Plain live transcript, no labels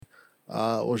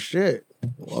Well, shit.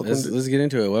 Let's get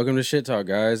into it. Welcome to Shit Talk,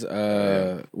 guys.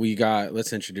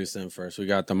 Let's introduce them first. We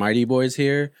got the Mightyboyz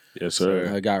here. Yes,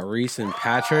 sir. I got Reese and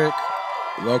Patrick.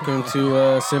 Welcome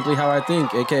to Simply How I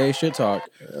Think, aka Shit Talk.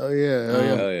 Hell yeah.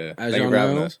 Hell yeah. As Thank you y'all for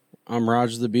having know, us. I'm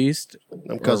Raj the Beast.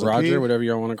 I'm Or Cousin Roger, P. whatever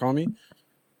y'all want to call me.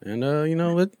 And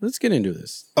let's get into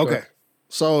this. Okay.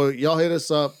 So y'all hit us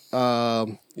up.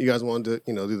 You guys wanted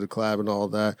to, do the collab and all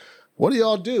that. What do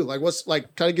y'all do? Like, what's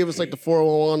like? Kind of give us like the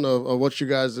 401 of what you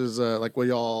guys is like. What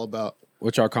y'all all about?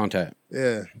 What's our contact?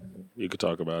 Yeah. You could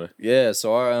talk about it. Yeah,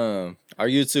 so our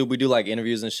YouTube, we do like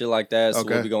interviews and shit like that. So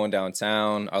Okay. we'll be going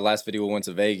downtown. Our last video we went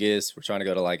to Vegas. We're trying to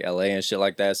go to like LA and shit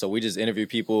like that. So we just interview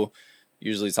people,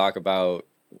 usually talk about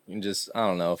just, I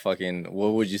don't know, fucking,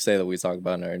 what would you say that we talk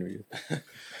about in our interview?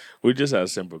 We just have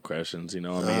simple questions, you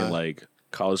know what I mean? Like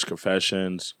college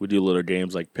confessions. We do little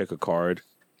games like pick a card.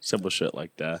 Simple shit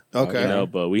like that. Okay. You know,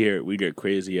 but we get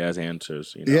crazy ass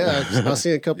answers, you know. Yeah. I've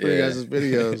seen a couple of you Yeah. guys'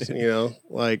 videos.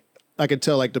 Like I could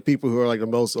tell like the people who are like the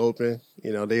most open.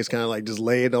 They just kind of like just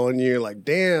lay it on you. Like,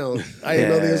 damn, I didn't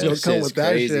know they was gonna come Shit's with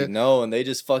that crazy. shit. No, and they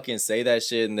just fucking say that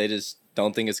shit and they just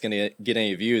don't think it's gonna get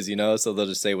any views, so they'll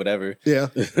just say whatever. Yeah.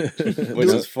 Which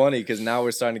is funny because now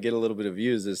we're starting to get a little bit of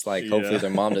views. It's like hopefully Yeah. their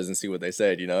mom doesn't see what they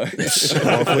said,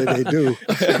 Hopefully they do.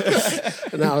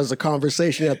 Now there's a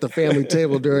conversation at the family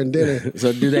table during dinner.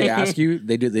 So do they ask you?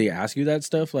 They ask you that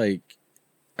stuff like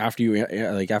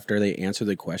after they answer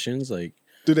the questions like.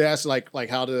 Do they ask like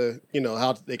how to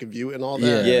how they can view it and all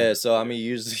that? Yeah, so I mean,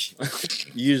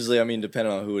 usually, I mean,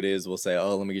 depending on who it is, we'll say,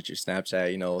 "Oh, let me get your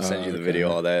Snapchat," we'll send you the video,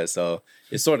 all that. So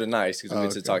it's sort of nice because we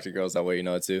get to talk to girls that way,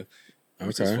 too.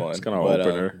 Which is fun. It's kind of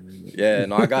opener. Yeah,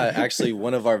 no, I got actually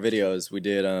one of our videos we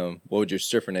did. What would your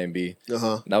stripper name be?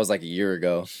 Uh-huh. That was like a year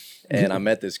ago, and I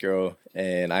met this girl,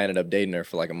 and I ended up dating her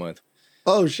for like a month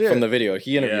Oh shit. from the video.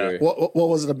 He interviewed her. What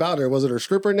was it about her? Was it her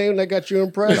stripper name that got you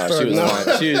impressed? No, she or was no?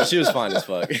 fine. She was fine as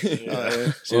fuck. She was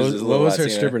this What little was her Latina.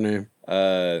 stripper name?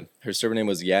 Her stripper name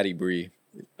was Yaddy Bree.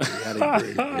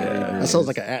 That sounds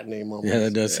like an at name almost. Yeah,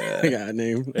 that does. I got a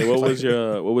name. Hey, what was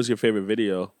your favorite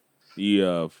video?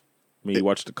 You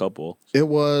watched a couple. It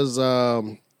was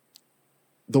the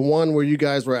one where you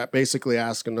guys were basically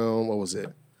asking them, what was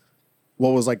it?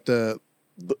 What was like the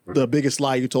biggest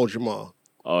lie you told your mom?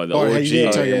 Oh, the Or how OG. you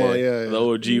didn't tell your mom, yeah. The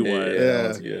OG one. Yeah.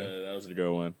 That was a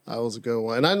good one. That was a good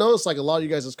one. And I noticed like a lot of you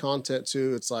guys' content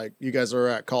too, it's like you guys are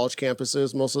at college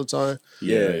campuses most of the time.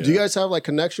 Yeah. Do you guys have like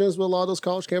connections with a lot of those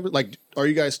college campuses? Like, are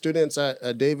you guys students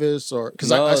at Davis or because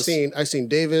No, I seen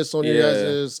Davis on your Yeah.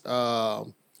 guys'.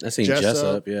 I seen Jessup.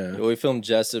 Jessup. Yeah. We filmed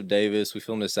Jessup Davis. We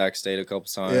filmed at Sac State a couple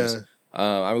times. Yeah.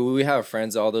 I mean, we have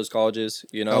friends at all those colleges,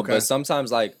 Okay. But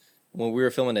sometimes, like, when we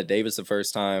were filming at Davis the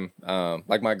first time,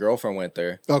 like, my girlfriend went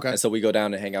there. Okay. And so we go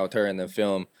down and hang out with her and then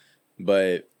film.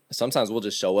 But sometimes we'll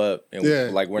just show up and,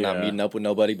 we're not Yeah. meeting up with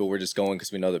nobody, but we're just going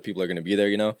because we know that people are going to be there,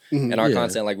 Mhm. And our Yeah.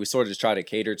 content, like, we sort of just try to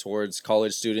cater towards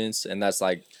college students. And that's,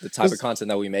 like, the type of content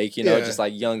that we make, Yeah. just,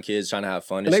 like, young kids trying to have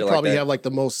fun and, And they shit probably like that. have like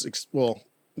the most,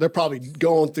 they're probably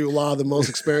going through a lot of the most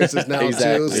experiences now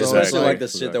Exactly. too. So Especially it's like like, the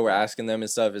shit that we're asking them and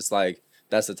stuff. It's like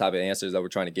that's the type of answers that we're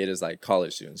trying to get is like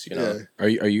college students, yeah. Are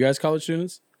you guys college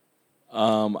students?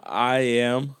 I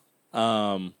am.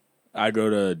 I go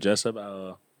to Jessup.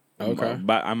 Okay.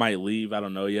 But I might leave. I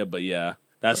don't know yet. But yeah,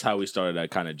 that's how we started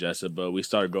at kind of Jessup. But we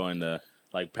started going to,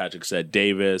 like Patrick said,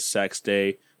 Davis, Sac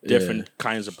State, different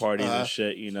kinds of parties and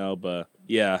shit, But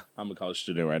yeah, I'm a college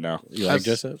student right now. You like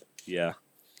That's- Jessup? Yeah.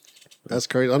 That's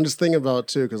crazy. I'm just thinking about it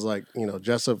too, because like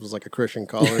Jessup is like a Christian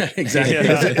college. Exactly.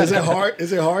 Is it hard?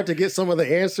 Is it hard to get some of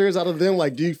the answers out of them?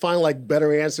 Like, do you find like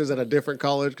better answers at a different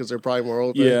college because they're probably more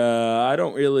open? Yeah, I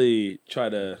don't really try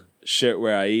to shit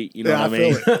where I eat. You know Yeah, what I I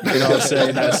mean? feel it. You know what I'm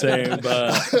saying? Not saying,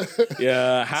 but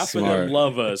yeah, half of Smart. them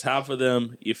love us. Half of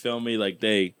them, you feel me? Like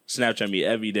they Snapchat me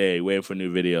every day waiting for a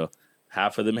new video.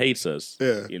 Half of them hates us.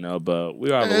 Yeah. But we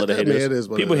are a I little mean, haters. it is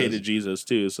what People it hated is. Jesus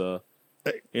too, so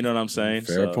you know what I'm saying?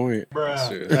 Fair So, point. That's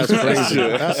crazy.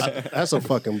 That's a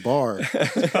fucking bar.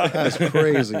 That's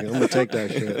crazy. I'm gonna take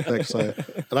that shit next time.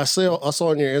 And I saw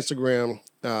on your Instagram,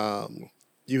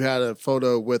 you had a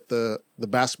photo with the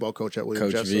basketball coach at William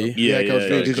Coach Jessup. V? Yeah, Coach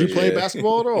V. yeah, Did you Coach play V.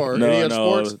 basketball or any No, other no,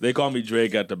 sports? they call me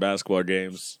Drake at the basketball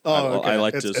games. Oh, okay. I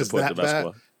like to It's support that the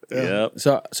basketball. bad?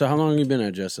 Yep. So how long have you been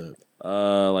at Jessup?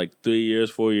 Like 3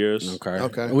 years, 4 years. Okay.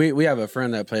 Okay. We have a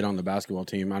friend that played on the basketball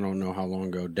team. I don't know how long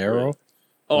ago. Daryl.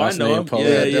 Oh, Last I know name him. Paul. Yeah,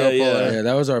 Yeah, yeah, Daryl yeah. Paul. Yeah,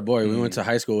 that was our boy. We went to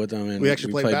high school with him, and We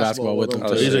actually played played basketball with him, too.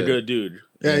 too. He's a shit. good dude.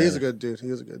 Yeah, Yeah. he's a good dude.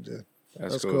 He's a good dude.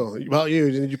 That's cool. cool. About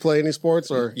you? Did you play any sports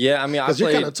or? Yeah, I mean, I Because you're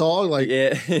played. kind of tall. Like,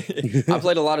 Yeah, I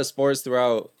played a lot of sports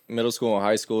throughout middle school and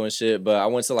high school and shit, but I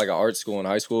went to like an art school in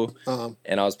high school,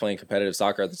 and I was playing competitive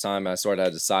soccer at the time. And I sort of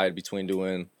had to decide between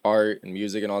doing art and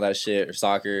music and all that shit or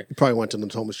soccer. You probably went to the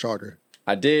Thomas Charter.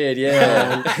 I did,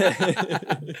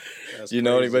 yeah. You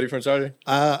know anybody from Charter?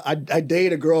 I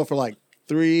dated a girl for like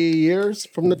 3 years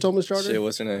from the Thomas Charter. Shit,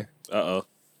 what's her name? Uh-oh.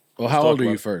 Well, how old are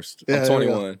you first? Yeah, I'm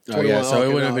 21. Oh, yeah, so it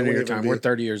okay, wouldn't have been in your it time. wouldn't We're be.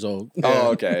 30 years old.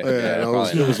 Oh, okay. Yeah, no,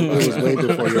 probably it was way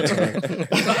before your time.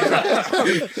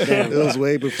 It was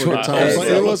way before your time. It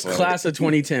It was was, class of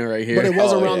 2010 right here. but it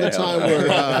was Oh, around yeah. the time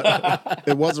where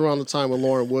it was around the time when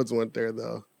Lauren Woods went there,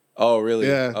 though. Oh, really?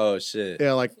 Yeah. Oh, shit.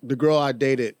 Yeah, like the girl I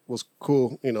dated was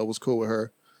cool. Was cool with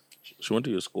her. She went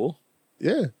to your school?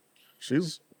 Yeah,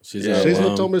 she's She's Yeah, in the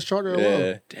alum. Thomas Charter Yeah.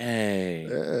 alone. Dang.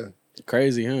 Yeah.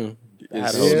 Crazy, huh?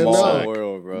 It's Yeah, a small no.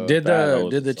 world, bro. Did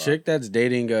That the was chick that's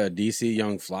dating DC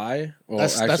Young Fly? Well,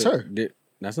 That's her.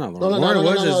 That's not No, Lauren. no, Lauren no,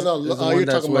 Woods no, is, no. is the You're one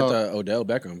that's talking with about- Odell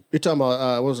Beckham. You're talking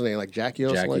about what was her name? Like Jackie or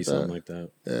Jackie, something like something that.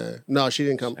 like that. Yeah. No, she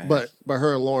didn't come. But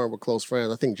her and Lauren were close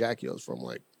friends. I think Jackie was from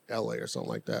like LA or something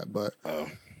like that. But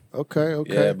okay.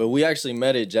 Yeah, but we actually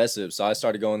met at Jessup. So I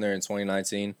started going there in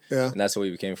 2019. Yeah. And that's how we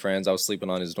became friends. I was sleeping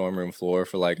on his dorm room floor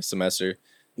for like a semester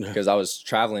because I was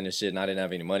traveling and shit and I didn't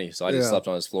have any money. So I just Yeah. slept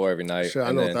on his floor every night. Sure, I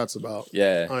And know then- what that's about.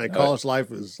 Yeah. All right, college life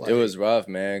is like It was rough,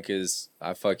 man, because I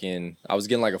was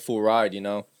getting like a full ride,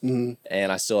 Mhm.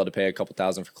 and I still had to pay a couple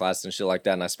thousand for classes and shit like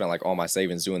that. And I spent like all my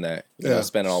savings doing that, Yeah.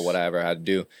 spending on whatever I had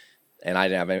to do. And I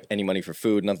didn't have any money for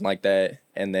food, nothing like that.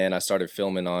 And then I started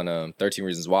filming on 13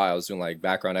 Reasons Why. I was doing like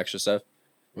background extra stuff.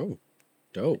 Oh,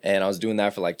 dope. And I was doing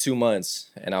that for like 2 months,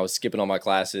 and I was skipping all my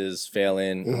classes,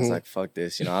 failing. I was Mhm. like, fuck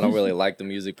this. I don't really like the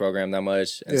music program that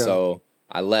much. And Yeah. so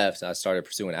I left. I started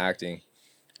pursuing acting.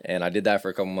 And I did that for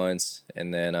a couple months.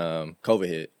 And then COVID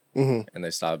hit, Mhm. and they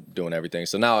stopped doing everything.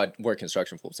 So now I work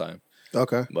construction full time.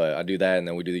 Okay. But I do that, and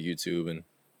then we do the YouTube. And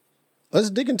Let's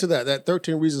dig into that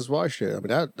 13 Reasons Why shit. I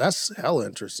mean that's hella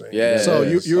interesting. Yeah, So it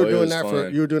is. you were Oh, it doing was that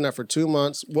fun. you were doing that for 2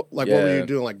 months. What were you Yeah.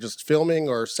 doing? Like just filming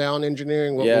or sound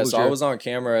engineering? What yeah, was so your... I was on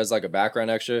camera as like a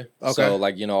background extra. Okay. So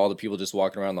like, all the people just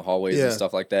walking around the hallways Yeah. and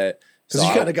stuff like that. Because So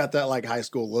you I- kind of got that like high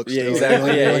school look. Yeah, still, exactly.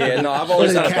 you know? Yeah, yeah. No, I've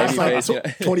always What had is a it, baby cast,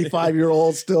 face. like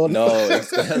 25-year-old still. No,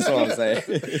 that's what I'm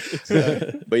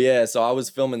saying. But yeah, so I was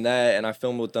filming that, and I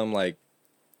filmed with them like,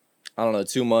 I don't know,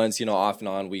 2 months, off and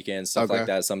on weekends, stuff Okay. like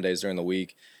that, some days during the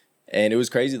week. And it was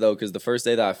crazy though, because the first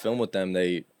day that I filmed with them,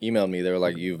 they emailed me. They were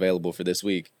like, "You available for this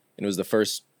week?" And it was the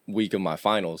first week of my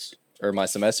finals or my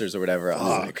semesters or whatever. I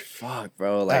was like, "Fuck,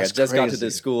 bro! Like That's I just got to crazy.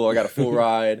 this school, I got a full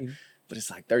ride, but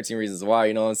it's like 13 Reasons Why."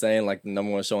 You know what I'm saying? Like the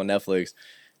 #1 show on Netflix.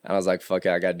 And I was like, "Fuck it,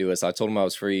 I got to do it." So I told them I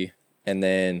was free. And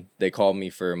then they called me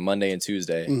for Monday and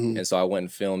Tuesday. Mhm. And so I went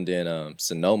and filmed in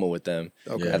Sonoma with them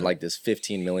Okay. at like this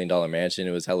 $15 million mansion.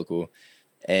 It was hella cool.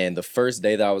 And the first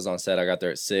day that I was on set, I got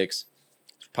there at 6.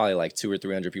 Probably like 200 or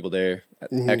 300 people there,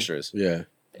 Mhm. extras. Yeah.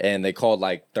 And they called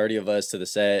like 30 of us to the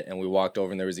set, and we walked over,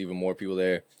 and there was even more people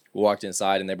there. We walked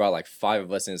inside, and they brought like 5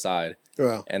 of us inside.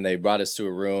 Wow. And they brought us to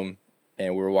a room,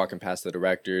 and we were walking past the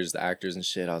directors, the actors, and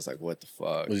shit. I was like, what the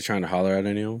fuck? Was he trying to holler at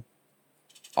anyone?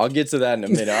 I'll get to that in a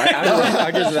minute.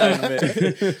 I'll get to that in a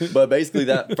minute. But basically,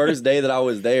 that first day that I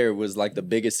was there was like the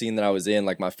biggest scene that I was in.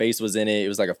 Like my face was in it. It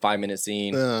was like a 5-minute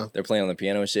scene. Yeah. They're playing on the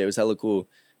piano and shit. It was hella cool.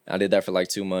 I did that for like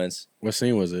 2 months. What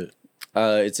scene was it?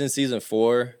 It's in season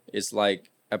 4. It's like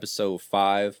episode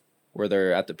 5 where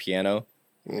they're at the piano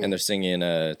and they're singing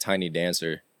Tiny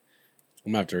Dancer.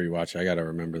 I'm gonna have to rewatch it. I gotta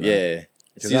remember that. Yeah.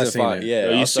 'Cause I've seen it. Yeah.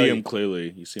 you I'll see show him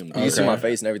clearly. You see him. You can see Okay. my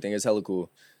face and everything. It's hella cool.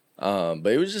 But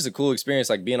it was just a cool experience,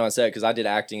 like being on set, because I did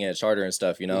acting at Charter and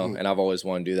stuff, and I've always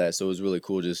wanted to do that. So it was really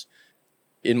cool. Just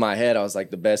in my head, I was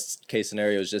like, the best case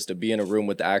scenario is just to be in a room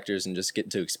with the actors and just get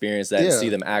to experience that and Yeah, see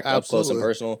them act up close and absolutely.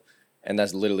 personal. And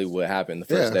that's literally what happened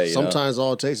the Yeah. first day. Sometimes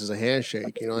all it takes is a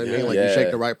handshake. You know what I mean? Like you Yeah.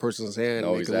 shake the right person's hand,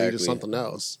 No, and it can lead to exactly. something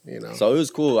else. You know. So it was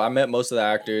cool. I met most of the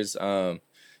actors. I'm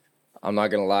not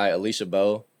gonna lie, Alicia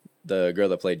Bowe, the girl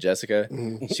that played Jessica,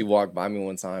 she walked by me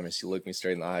one time and she looked me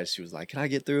straight in the eyes. She was like, "Can I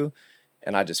get through?"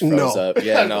 And I just froze No. up.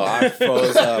 Yeah, no, I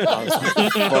froze up. I was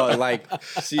like, fuck, like,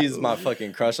 she's my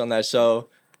fucking crush on that show.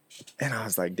 And I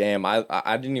was like, damn, I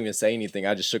didn't even say anything.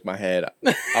 I just shook my head. I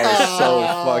was so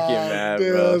fucking mad,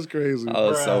 Damn, bro. that's crazy. I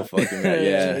was so fucking mad.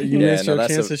 Yeah, You yeah, missed your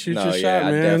that's chance to shoot your yeah, shot,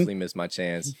 I man. definitely missed my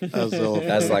chance. That's so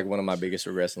That's like one of my biggest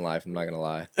regrets in life. I'm not gonna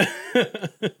lie,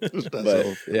 that's but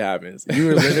so it happens. You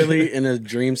were literally in a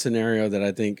dream scenario that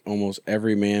I think almost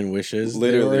every man wishes. they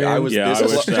Literally, were I in. was Yeah, I this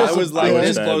wish close. that- I was I like wish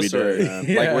this that close to her. every day, man. Like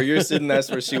Yeah. where you're sitting, that's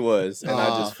where she was, and I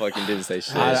just fucking didn't say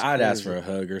shit. I'd ask for a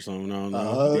hug or something. No, no.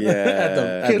 hug? Yeah. at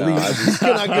the at No, least.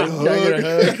 Can I get a Can I get a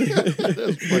hug? hug?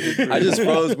 That's fucking crazy. I just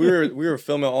froze. We were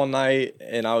filming all night,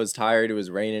 and I was tired. It was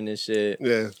raining and shit,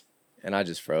 Yeah, and I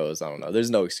just froze. I don't know. There's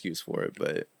no excuse for it,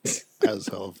 but that's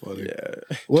hella funny. yeah.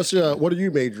 What are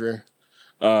you majoring?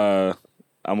 I'm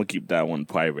gonna keep that one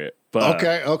private. But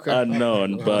Okay.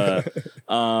 unknown. But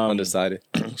Undecided.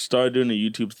 started doing the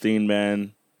YouTube thing,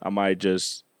 man. I might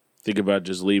just think about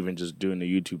just leaving, just doing the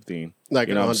YouTube thing. Like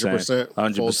You know what I'm saying? 100%.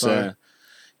 100%.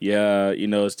 Yeah,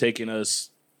 it's taking us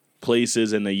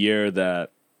places in a year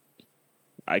that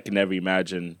I can never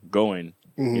imagine going.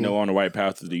 Mm-hmm. On the right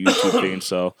path of the YouTube thing.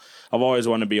 So I've always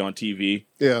wanted to be on TV.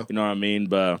 Yeah. You know what I mean?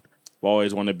 But I've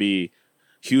always wanted to be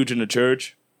huge in the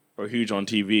church or huge on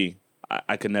TV.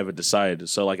 I could never decide.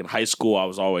 So like in high school, I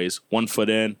was always 1 foot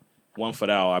in, 1 foot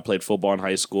out. I played football in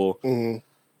high school.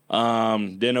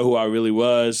 Mm-hmm. Didn't know who I really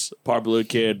was. Popular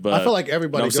kid, but I feel like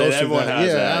everybody you know what I'm goes saying? through Everyone that. has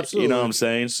Yeah, that. absolutely. You know what I'm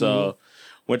saying? So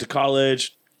went to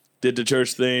college, did the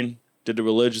church thing, did the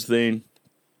religious thing,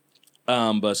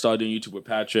 but started doing YouTube with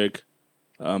Patrick.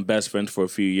 Best friends for a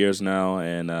few years now,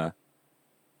 and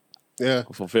Yeah.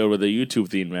 fulfilled with the YouTube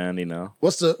thing, man.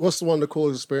 What's the one of the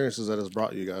coolest experiences that has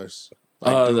brought you guys?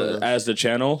 Like doing this? As the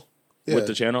channel Yeah. with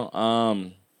the channel,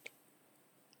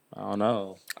 I don't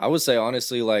know. I would say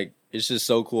honestly, like it's just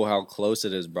so cool how close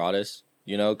it has brought us.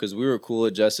 Because we were cool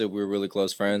at Jessup, we were really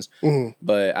close friends. Mhm.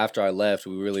 But after I left,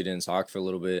 we really didn't talk for a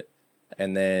little bit,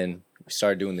 and then we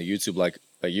started doing the YouTube like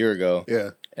a year ago.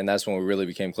 Yeah. And that's when we really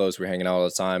became close. We were hanging out all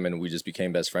the time, and we just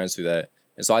became best friends through that.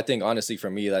 And so I think, honestly, for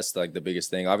me, that's like the biggest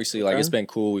thing. Obviously, like it's been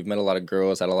cool. We've met a lot of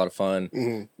girls, had a lot of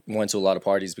fun, went to a lot of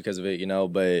parties because of it,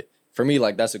 But for me,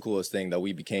 like that's the coolest thing, that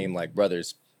we became like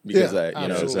brothers because of that,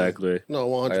 absolutely. Exactly. No,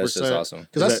 Like, 100%. that's just awesome.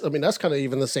 Because that's kind of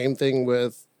even the same thing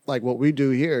with like what we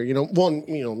do here.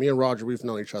 Me and Roger, we've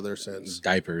known each other since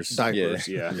Diapers. diapers.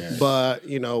 Yeah. But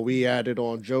we added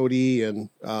on Jody and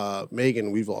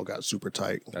Megan. We've all got super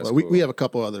tight. That's But we cool. have a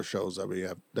couple other shows that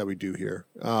we do here.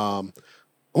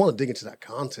 I want to dig into that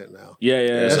content now. Yeah.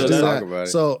 Let's So just that, talk about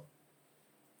it. So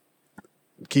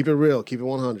keep it real, keep it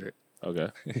 100. okay.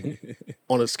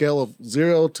 On a scale of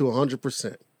 0 to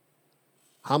 100%,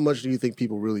 how much do you think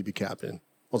people really be capping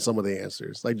on some of the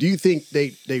answers? Like, do you think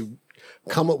they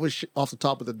come up with shit off the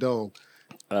top of the dome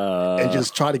and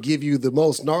just try to give you the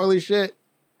most gnarly shit?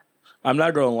 I'm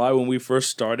not gonna lie. When we first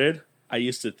started, I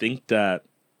used to think that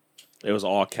it was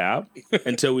all cap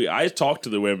until I talked to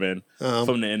the women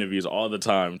from the interviews all the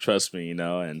time. Trust me,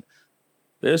 and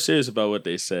they're serious about what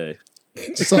they say.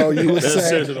 So you would They're say,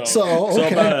 serious about so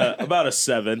okay. about a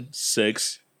 7,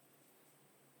 6,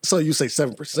 So you say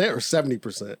 7% or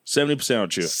 70%? 70% are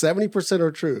true. 70%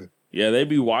 are true. Yeah, they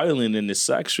be wilding in the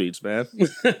sack streets, man.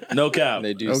 No cap.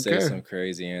 They do say Okay. some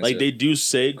crazy answers. Like they do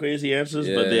say crazy answers,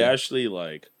 but they Yeah. actually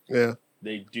Yeah.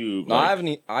 they do. No, I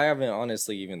haven't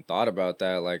honestly even thought about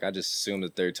that. Like, I just assume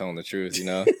that they're telling the truth,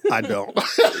 I don't.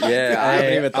 Yeah, I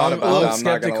haven't even thought about it. I'm I'm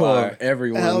not gonna skeptical lie. of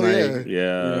everyone. Hell like, yeah.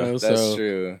 Yeah. That's so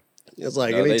true. It's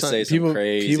like No, they anytime. say some people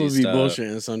crazy be stuff.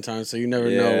 bullshitting sometimes, so you never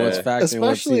know what's Yeah. fact and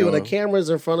what's Especially when the camera's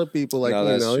in front of people, like No,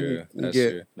 that's true. you That's get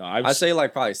true. No, I'd say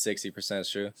like probably 60%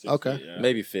 true. Okay. Yeah.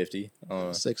 Maybe 50. I don't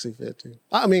know. 60, 50.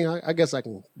 I mean, I guess I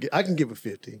can give it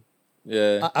 50.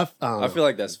 Yeah. I don't I know. feel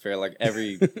like that's fair. Like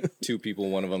every 2 people,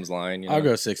 one of them's lying. I'll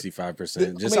go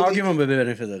 65%. Just I mean, I'll give them a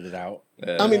benefit of the doubt.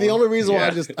 I mean, the only reason why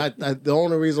Yeah. the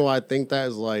only reason why I think that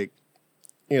is like,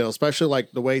 especially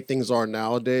like the way things are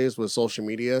nowadays with social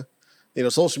media.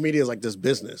 Social media is like this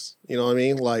business. You know what I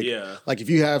mean? Like, Yeah. like if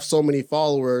you have so many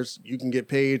followers, you can get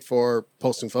paid for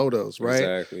posting photos, right?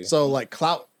 Exactly. So like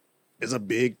clout is a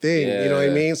big thing. You know what I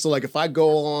Yeah. mean? So like if I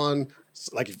go on.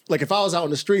 Like if I was out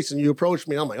in the streets and you approached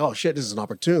me, I'm like, oh shit, this is an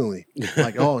opportunity.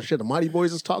 Like, oh shit, the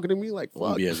Mightyboyz is talking to me. Like,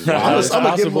 fuck. Be as I'm wild as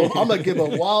possible. gonna give a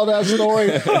wild ass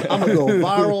story. I'm gonna go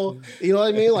viral. You know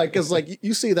what I mean? Like, cause like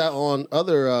you see that on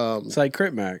other, It's like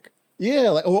Crip Mac. yeah.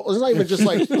 Like, well, it's not even just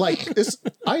like it's.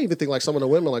 I even think like some of the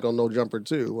women like on No Jumper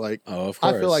too. Like, Oh, of I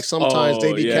course. feel like sometimes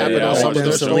they be capping yeah, on I some of watched their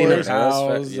those stories. Selena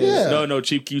Powell's. Yeah. No,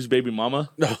 Cheap Q's baby mama.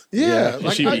 Yeah,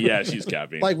 like, She's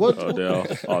capping. like what- Odell,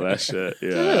 all that shit.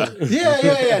 yeah, Yeah.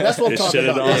 yeah. That's what I'm It's talking shitted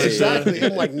about. on That's and shit. exactly.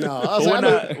 I'm like, no. I But was like, I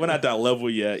know- we're not that level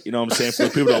yet. You know what I'm saying? For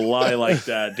people to lie like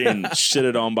that, getting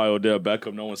shitted on by Odell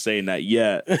Beckham, no one's saying that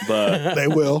yet. But they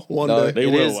will one No, day. They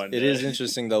it will is- one It day. is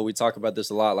interesting though. We talk about this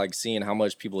a lot, like seeing how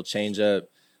much people change up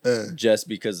just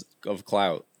because of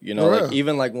clout. For Like real.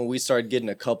 even like when we started getting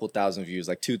a couple thousand views,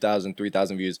 like 2,000,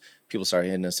 3,000 views, people started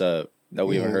hitting us up that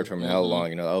we haven't heard from in hell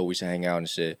long. Oh, we should hang out and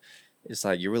shit. It's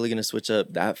like, you're really gonna switch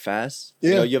up that fast?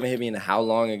 Yeah. You haven't hit me in how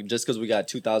long? And just because we got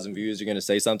 2,000 views, you're gonna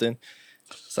say something?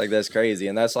 It's like that's crazy,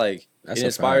 and that's like That's it a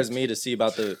inspires fact. me to see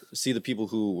the people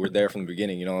who were there from the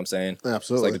beginning. You know what I'm saying? It's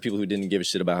Absolutely. like the people who didn't give a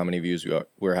shit about how many views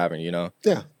we're having. You know?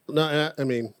 Yeah. No, I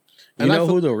mean, You know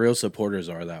who the real supporters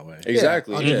are that way.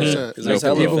 Exactly. Yeah. 100%. 'Cause Like there's the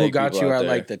hella people who fake got you out at there.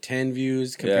 like the 10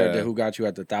 views compared to Yeah. who got you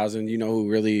at the 1,000. You know who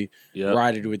really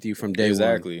rided with you from day one.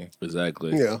 Exactly.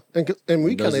 Exactly. yeah, and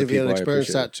we Those kind are of the even people I experienced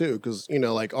appreciate. that too, because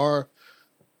like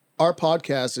our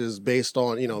podcast is based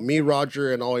on me,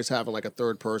 Roger, and always having like a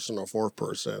third person or fourth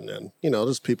person, and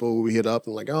there's people who we hit up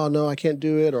and like, oh no, I can't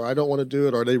do it, or I don't want to do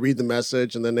it, or they read the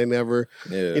message and then they never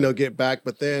get back.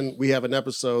 But then we have an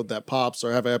episode that pops,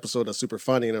 or have an episode that's super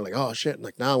funny, and they're like, oh shit,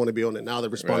 like now I want to be on it. Now they're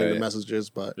responding to Right.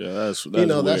 messages, but Yeah, that's that's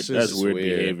weird. just That's weird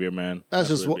weird. behavior, man. that's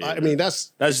just weird what I behavior. mean.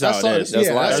 That's That's how it something- is. That's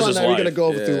Yeah, life. that's That's something just that you're gonna life. go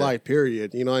over through Yeah. life.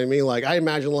 Period. You know what I mean? Like I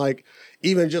imagine, like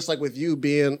even just like with you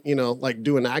being, like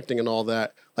doing acting and all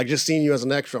that, like just seeing you as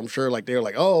an extra. I'm sure, like they're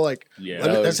like, oh, like Yeah.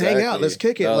 let's hang out, let's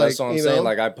kick it. No, like that's what I'm saying.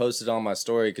 Like I posted on my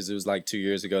story because it was like 2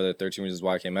 years ago that 13 Reasons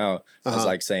Why came out. I was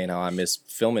like saying how I miss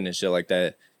filming and shit like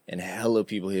that. And hella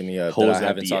people hit me up Hoes that I at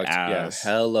haven't the talked to. ass.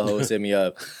 Yeah, hella hoes hit me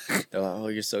up. They're like, oh,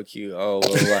 you're so cute. Oh, blah,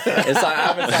 blah, blah. It's like I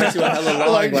haven't talked to you in hella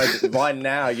long. Like, why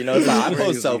now? It's like I post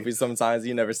Crazy. selfies sometimes.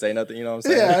 You never say nothing. You know what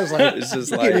I'm saying? yeah, it's like It's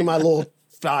just give me like, my little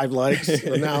 5 likes,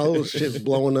 and now little shit's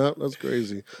blowing up. That's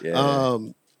crazy. yeah.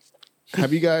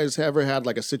 Have you guys ever had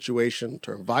like a situation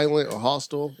turn violent or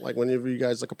hostile? Like whenever you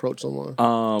guys like approach someone?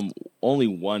 Only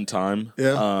one time.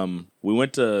 Yeah. We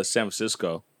went to San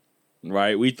Francisco.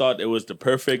 Right, we thought it was the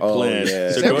perfect Oh, plan yeah.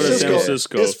 to San go to San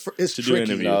Francisco Francisco it's to do an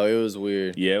tricky. interview. No, it was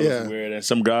weird. Yeah, it was Yeah. weird. And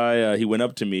some guy, he went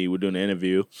up to me. We're doing an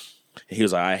interview. And he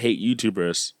was like, "I hate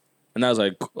YouTubers." And I was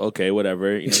like, "Okay,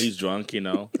 whatever." He's drunk.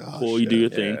 Cool. You do your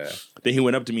thing. Yeah. Then he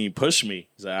went up to me and pushed me.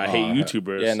 He's like, "I hate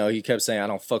YouTubers." Yeah, no, he kept saying, I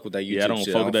don't fuck with that YouTube shit. Yeah, I don't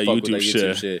fuck with that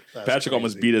YouTube shit. That's Patrick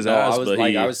almost crazy. beat his No, ass, I was but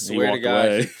like, he, I he swear to walked God,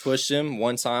 away. he pushed him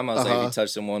one time. I was like, if he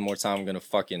touched him one more time, I'm gonna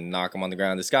fucking knock him on the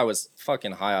ground. This guy was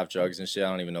fucking high off drugs and shit. I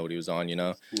don't even know what he was on.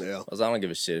 Yeah. I was like, I don't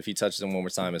give a shit. If he touches him one more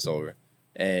time, it's over.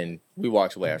 And we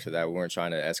walked away after that. We weren't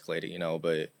trying to escalate it,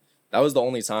 but that was the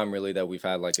only time really that we've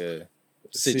had like a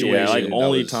situation. Yeah, like that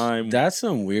only was- time. That's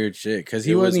some weird shit because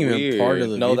he it was wasn't even weird. part of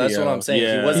the video. No, that's what I'm saying.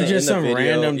 Yeah. He wasn't He's just in the some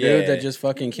video. random dude Yeah. that just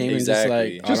fucking came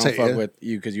Exactly. and just like, Just I don't hate fuck you. with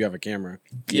you because you have a camera.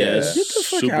 Yeah. Get the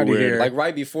fuck Super out of weird. here. Like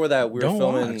right before that, we were Don't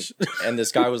filming, watch. and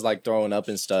this guy was like throwing up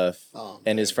and stuff. Oh,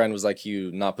 And his friend was like, "You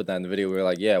not put that in the video?" We were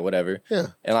like, "Yeah, whatever." Yeah.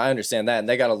 And I understand that, and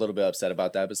they got a little bit upset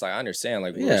about that. But it's like I understand,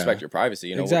 like we Yeah. respect your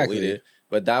privacy, Exactly. we'll delete it.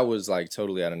 But that was like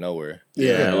totally out of nowhere.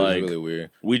 Yeah, it was like- really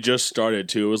weird. we just started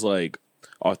too. It was like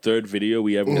our third video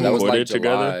we ever Yeah, that was, recorded like,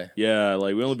 together. July. Yeah,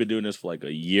 like we only been doing this for like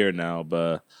a year now,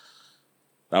 but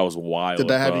that was wild. Did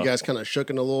that have bro. you guys kind of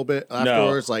shooken a little bit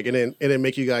afterwards? Like, it didn't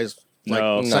make you guys like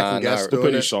No. second guess Nah, We're doing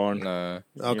pretty it? shorn. Nah,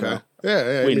 Okay. know.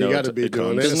 Yeah. We You know got to it be doing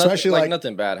comes. it, because especially nothing, like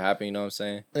nothing bad happened. You know what I'm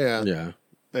saying? yeah.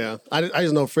 Yeah. I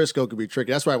just know Frisco could be tricky.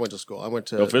 That's where I went to school. I went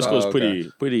to Yo, Frisco's Oh, okay.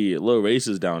 pretty little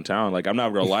racist downtown. Like I'm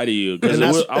not gonna lie to you because And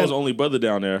that's- I was the only brother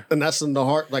down there. and that's in the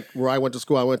heart, like where I went to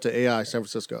school. I went to AI San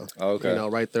Francisco. Oh, okay.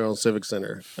 Right there on Civic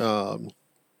Center. And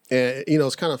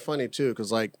it's kind of funny too,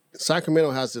 because like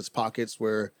Sacramento has its pockets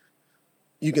where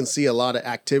you can see a lot of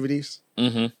activities.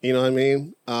 Mm-hmm. You know what I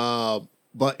mean?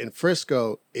 But in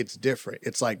Frisco, it's different.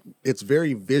 It's like it's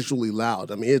very visually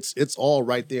loud. I mean, it's all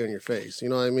right there in your face. You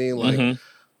know what I mean? Like.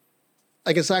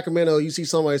 Like in Sacramento, you see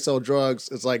somebody sell drugs.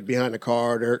 It's like behind the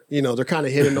car. They're kind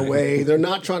of hidden away. They're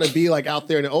not trying to be like out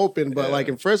there in the open. But like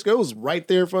in Frisco, it was right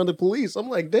there in front of the police. I'm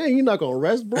like, dang, you're not gonna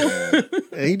arrest, bro.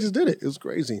 And he just did it. It was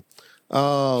crazy.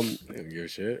 Your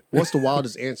shit. What's the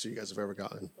wildest answer you guys have ever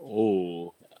gotten?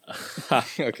 Oh,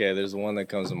 Okay, there's one that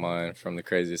comes to mind from the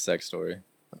craziest sex story.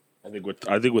 I think we're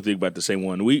thinking about the same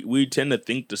one. We tend to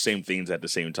think the same things at the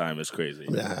same time. It's crazy.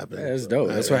 That happened. Yeah, it's dope.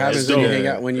 That's what Yeah, happens it's when you dope. hang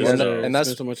out, when you Well, guys no, are and that's-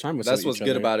 spend so much time with That's each what's good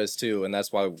other. about us too, and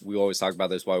that's why we always talk about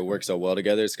this. Why we work so well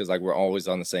together is because like we're always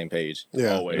on the same page.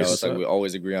 Yeah. Always. It's like we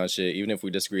always agree on shit, even if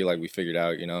we disagree. Like we figured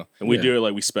out, And we do it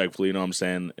like respectfully. You know what I'm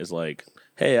saying? It's like,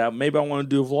 hey, maybe I want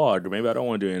to do a vlog, or maybe I don't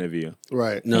want to do an interview.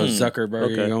 Right. No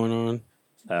Zuckerberg Okay. going on.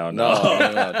 I don't know. No, I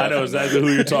know definitely exactly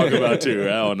who you're talking about too. I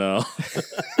don't know.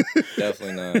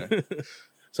 definitely not.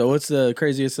 So what's the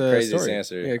craziest Craziest story?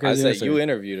 answer. Yeah, I craziest said answer. you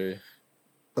interviewed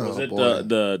her. Was Oh, it boy.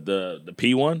 the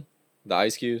P one? The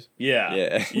Ice Cubes. Yeah.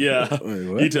 Yeah. Yeah. Wait,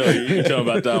 what? You tell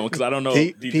about that one because I don't know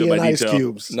Pee detail and by ice detail.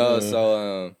 cubes. No,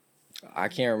 so I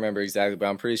can't remember exactly, but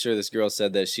I'm pretty sure this girl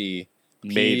said that she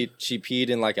peed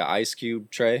in like an ice cube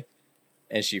tray,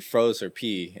 and she froze her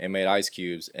pee and made ice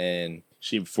cubes, and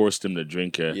She forced him to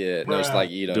drink it. yeah, no, just like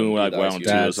eat them. Doing like eat the ice round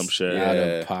cubes. two or That's some shit. Yeah. out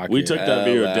of pocket. We took that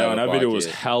video Hell down. out That of video was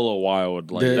pocket. hella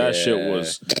wild. Like Did- that shit Yeah.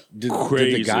 was Did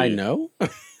crazy. the guy know?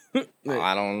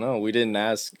 I don't know. We didn't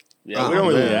ask Yeah, we don't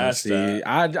really man. ask See, that.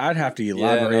 I'd have to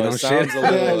elaborate on shit. sounds a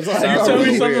little, Yeah, it's like, sounds are a we-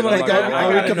 little something weird. like I'm that. like,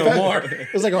 I gotta know more.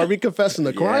 It's like, are we confessing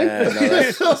the crime? Yeah, no,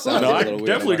 that sounds No, a I little weird.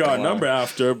 definitely I'm not got a gonna lie. number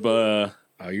after, but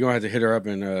Oh, you're gonna have to hit her up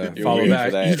and You're follow weird back.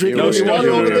 for that. You drink You're no weird water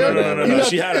for over that. there? No. You're not-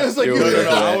 She had it's like You're you- weird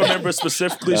for I that. remember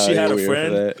specifically Nah, she had you're a weird for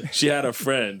friend. that. She had a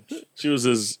friend. She was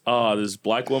this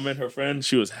black woman, her friend.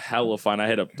 She was hella fine. I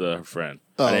hit up her friend.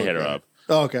 I didn't hit her okay. up.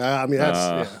 Okay, I mean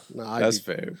That's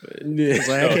fair, but It's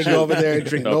like, I can't go over there and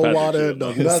drink No, no Patrick, water, chill,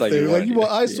 no no. It's like nothing. you Like, want- you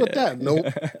want ice with yeah. that? Nope.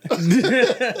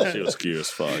 She was cute as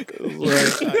fuck.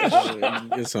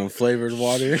 Get some flavored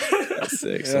water. that's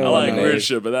sick. Yeah, I like no. weird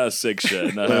shit, but that's sick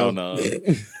shit. No, hell no.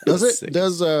 Does it? Sick.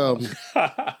 Does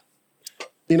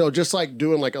just like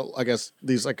doing like I guess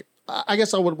these like I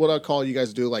guess I would what I call you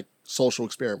guys do like social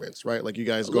experiments, right? Like you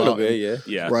guys A go little out, bit, and-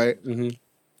 yeah. Yeah. right? Mm-hmm.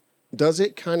 Does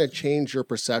it kind of change your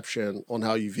perception on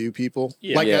how you view people,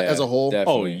 Yeah. like Yeah, as a whole?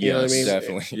 Definitely. Oh, you know what I yes. mean?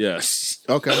 Definitely. Yes.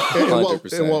 Okay. In what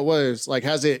 100%. ways? Like,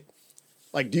 has it?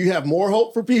 Like, do you have more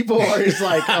hope for people, or it's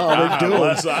like, oh, we're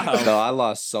doing? No, I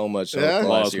lost so much hope Yeah? last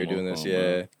Lost year more doing this. hope, Yeah.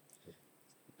 man.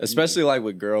 Especially like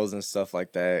with girls and stuff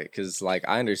like that. Cause like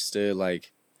I understood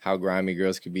like how grimy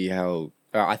girls could be, or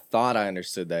I thought I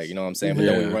understood that, you know what I'm saying? But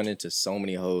then Yeah. we run into so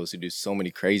many hoes who do so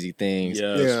many crazy things.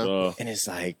 Yes, Yeah. bro. And it's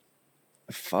like,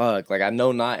 fuck. Like I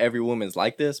know not every woman's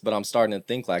like this, but I'm starting to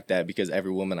think like that because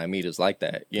every woman I meet is like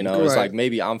that. You know, it's Right. like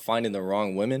maybe I'm finding the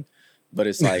wrong women, but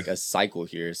it's like a cycle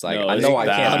here. It's like No, I it's know I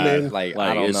bad. can't. I mean, like like,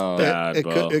 I don't it's know. bad.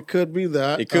 bro. It could be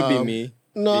that. It could be me.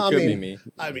 No, It I could mean, be me.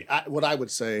 I mean, what I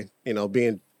would say,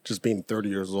 being 30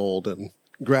 years old and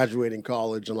graduating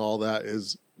college and all that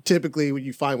is typically what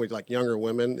you find with like younger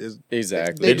women is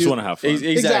Exactly. They just do- want to have fun.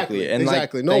 Exactly. And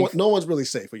exactly. like, No one's really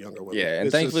safe with younger women. yeah, and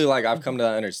It's thankfully, just- like I've come to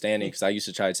that understanding because I used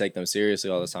to try to take them seriously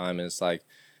all the time, and it's like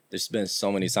there's been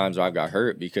so many times where I've got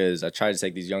hurt because I tried to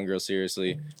take these young girls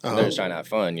seriously, and they're just trying to have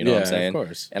fun. You know what I'm saying? Of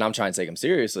course. And I'm trying to take them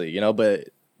seriously, but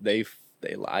they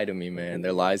lie to me, man.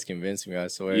 Their lies convince me. I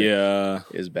swear. Yeah.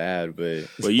 It's bad, but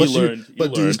But you learned. You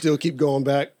but do you learned. still keep going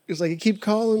back? It's like you keep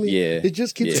calling me. yeah, It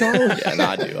just keeps yeah, calling. yeah. No,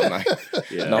 I do. I'm not.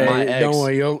 Yeah. No, my Hey, ex. don't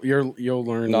worry, you'll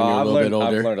learn No, when you're a I've little learned. bit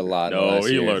older. I've learned a lot. in the No, last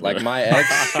he year. learned Like it. my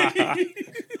ex.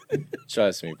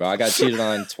 Trust me, bro. I got cheated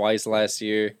on twice last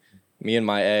year. Me and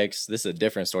my ex. This is a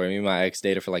different story. Me and my ex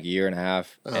dated for like a year and a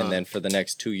half, and then for the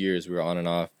next 2 years we were on and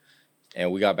off,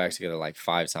 and we got back together like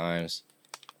 5 times.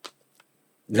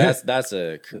 That's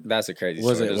a crazy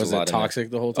Was story. it There's was a it lot in there.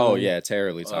 toxic the whole time? Oh yeah,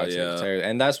 terribly Oh, toxic. yeah.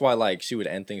 And that's why like she would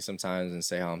end things sometimes and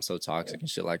say how I'm so toxic and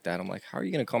shit like that. I'm like, how are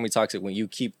you gonna call me toxic when you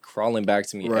keep crawling back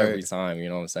to me Right. every time? You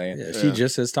know what I'm saying? Yeah, she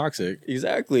just as toxic.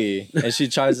 Exactly. And she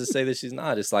tries to say that she's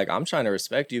not. It's like, I'm trying to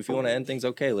respect you. If you want to end things,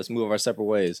 okay, let's move our separate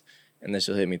ways. And then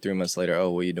she'll hit me 3 months later.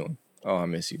 Oh, what are you doing? Oh, I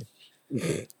miss you.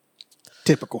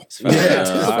 Typical. fine. Yeah,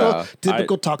 Yeah.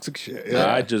 typical toxic shit. Yeah,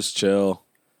 Yeah. I just chill.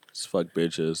 Just fuck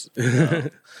bitches.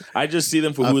 I just see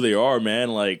them for who they are, man.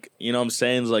 Like, you know what I'm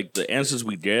saying? It's like the answers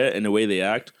we get and the way they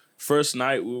act. First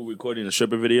night we were recording a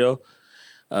stripper video.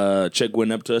 Chick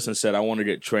went up to us and said, I want to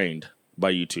get trained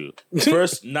by you two.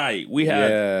 First night we had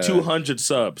Yeah. 200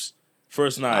 subs.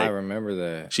 First I night. remember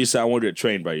that. She said, I want to get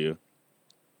trained by you.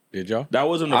 Did y'all? That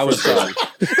wasn't the I was first time.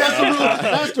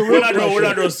 That's the We're real not doing.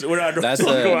 That's No,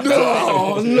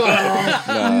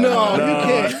 you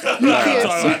can't. You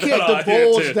can't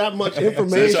divulge that much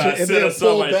information and then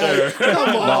pull back. Come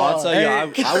on. No, I'll tell you,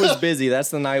 I was busy. That's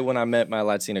the night when I met my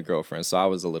Latina girlfriend, so I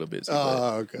was a little busy. but-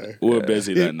 Oh, okay. We were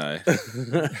busy that night.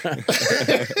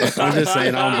 I'm just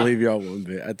saying, I don't believe y'all one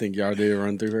bit. I think y'all did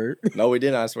run through her. no, we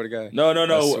didn't. I swear to God. No.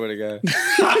 I swear to God.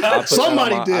 I put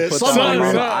Somebody that on did. I put Somebody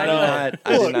that on did.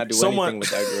 I did not do Someone- anything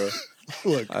with that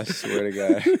girl. Look, I swear to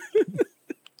God.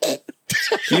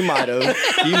 He might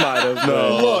have.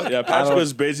 No. Look, Yeah, I Patrick don't-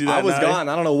 was busy that I was night. gone.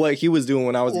 I don't know what he was doing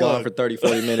when I was gone Look. for 30,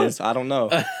 40 minutes. I don't know.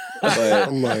 oh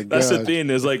But my god. That's the thing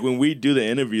is like when we do the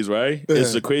interviews, right? It's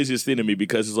Yeah. the craziest thing to me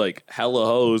because it's like hella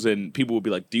hoes and people will be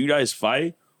like, "Do you guys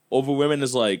fight over women?"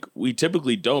 It's like we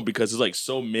typically don't because it's like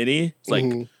so many. It's like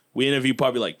we interview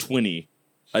probably like 20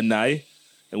 a night,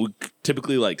 and we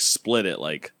typically like split it.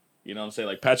 Like you know what I'm saying?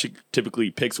 Like Patrick typically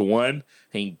picks one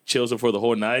and he chills it for the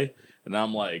whole night, and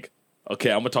I'm like,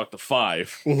 okay, I'm gonna talk to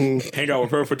 5, hang out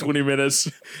with her for 20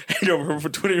 minutes, hang out with her for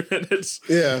 20 minutes.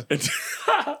 Yeah. And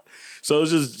so it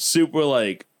was just super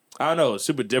like I don't know,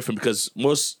 super different because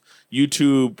most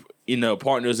YouTube,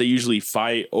 partners they usually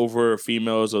fight over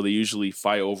females or they usually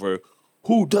fight over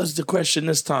who does the question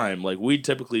this time. Like we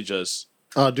typically just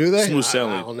Oh, do they? Smooth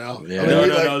sailing. I don't know. Yeah. I mean,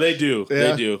 no, they do. Yeah.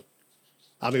 They do.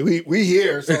 I mean, we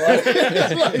here, so like,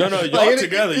 No, y'all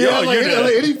together. Y'all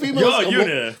unit. any females. Y'all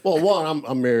unit. Well, one,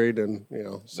 I'm married, and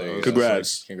so there you go. Congrats.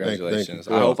 So, congratulations. Thank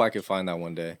you. I hope I can find that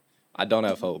one day. I don't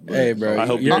have hope. But Hey, bro. I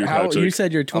hope you do, Patrick. You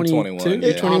said you're 22? I'm 21.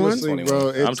 You're Yeah. 21? Honestly,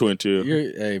 bro, I'm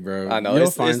 22. Hey, bro. I know You'll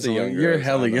it's find the someone. young You're girls,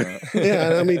 hella I young. know.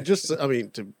 yeah, I mean,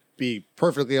 to be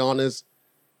perfectly honest,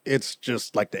 it's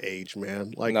just like the age,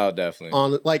 man. Like, No, definitely.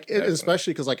 Definitely.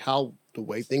 Especially because like how the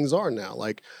way things are now,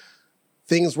 like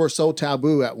things were so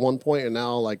taboo at one point, and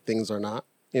now like things are not.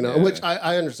 Yeah. Which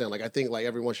I understand. Like I think like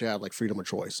everyone should have like freedom of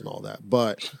choice and all that,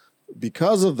 but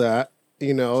because of that,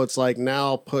 it's like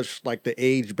now push like the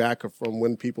age back from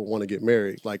when people want to get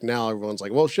married. Like now everyone's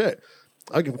like, well, shit.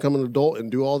 I can become an adult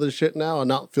and do all this shit now and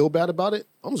not feel bad about it.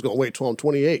 I'm just gonna wait till I'm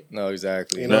 28. No,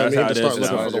 exactly. You know That's what I how mean? To it is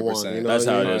start looking now. for the one. 100%. You know That's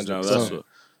what how I it mean? is now. That's what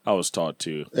I was taught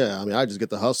too. Yeah, I mean, I just get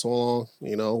the hustle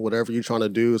on. Whatever you're trying to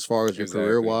do as far as your Exactly.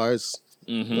 career wise.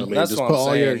 Mm-hmm. I mean, That's just what put I'm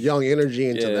all your saying. young energy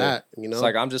into Yeah. that. It's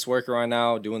like I'm just working right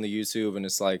now doing the YouTube, and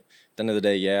it's like at the end of the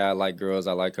day, yeah, I like girls,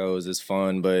 I like hoes, it's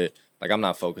fun, but like I'm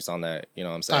not focused on that. You know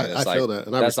what I'm saying? I It's like feel that,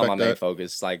 and I that's not my respect main that.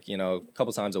 focus. It's like a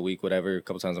couple times a week, whatever, a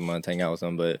couple times a month, hang out with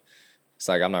them, but it's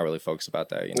like I'm not really focused about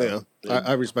that. Yeah,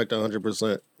 I respect that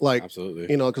 100%. Like, Absolutely.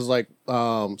 because like,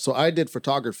 so I did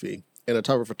photography, and the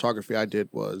type of photography I did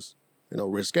was,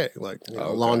 risque, like Okay.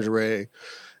 lingerie.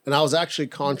 And I was actually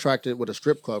contracted with a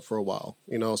strip club for a while,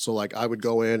 so like I would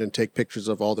go in and take pictures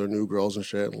of all their new girls and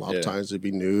shit. And a lot of times it'd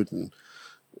be nude, and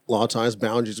a lot of times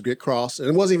boundaries would get crossed. And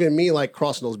it wasn't even me like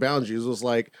crossing those boundaries. It was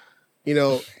like,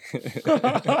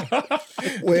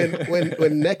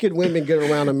 when naked women get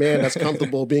around a man that's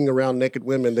comfortable being around naked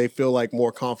women, they feel like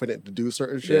more confident to do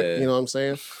certain shit. Yeah. You know what I'm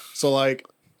saying? So like,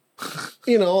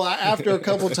 after a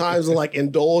couple times of like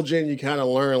indulging, you kind of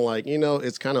learn like,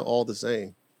 it's kind of all the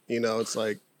same. It's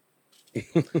like you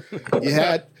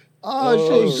had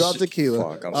shit, you dropped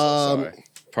tequila. Fuck, I'm so sorry.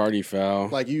 Party foul.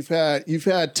 Like you've had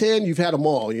 10, you've had them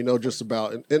all, just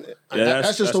about. And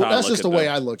that's just how I that's look just at the way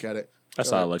them. I look at it. That's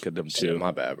how I look at them Shit, too.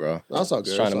 my bad, bro. That's all good.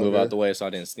 Just trying That's to all move good. out the way so I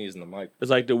didn't sneeze in the mic. It's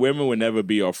like the women would never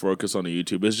be our focus on the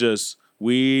YouTube. It's just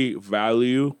we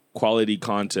value quality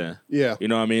content. Yeah. You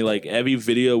know what I mean? Like every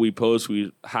video we post,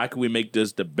 how can we make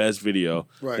this the best video?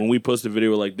 Right. When we post a video,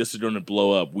 we're like, this is going to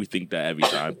blow up. We think that every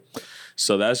time.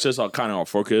 So that's just kind of our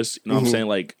focus. You know what I'm saying?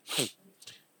 Like,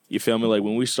 you feel me? Like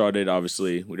when we started,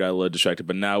 obviously we got a little distracted,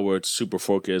 but now we're super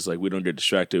focused. Like we don't get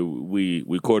distracted. We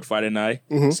record Friday night,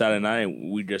 Saturday night,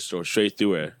 and we just go straight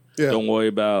through it. Yeah. Don't worry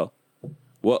about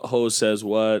what host says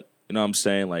what. You know what I'm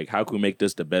saying? Like, how can we make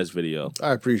this the best video?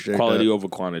 I appreciate Quality that. over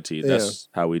quantity. That's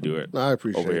how we do it. No, I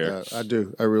appreciate over here. that. I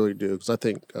do. I really do. Because I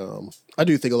think I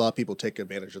do think a lot of people take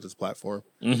advantage of this platform.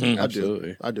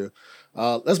 Absolutely. I do.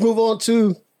 Let's move on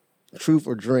to truth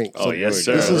or drink. Oh, yes,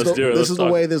 sir. This is Let's do it. This Let's is the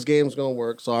talk. way this game's going to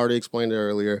work. So I already explained it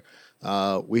earlier.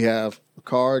 We have a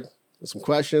card and some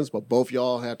questions, but both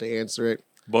y'all have to answer it.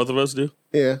 Both of us do?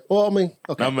 Yeah. Well, I mean,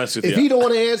 okay. I'm messing with if you. he don't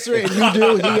want to answer it and you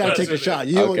do, he got to take the shot.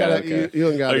 You don't Okay, got to. okay. You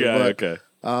don't got Okay, it. But, okay.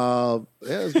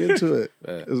 yeah, let's get into it.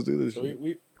 Let's do this.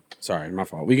 shit. Sorry, my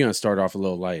fault. We're going to start off a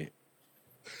little light.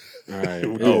 All right.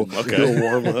 Oh, okay. Little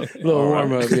warm up. little All right.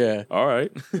 warm up, yeah. All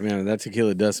right. Man, that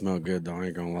tequila does smell good, though. I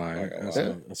ain't going to lie.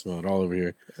 I smell it all over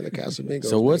here. And the Casamigos.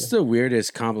 So, what's the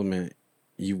weirdest compliment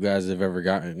you guys have ever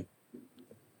gotten?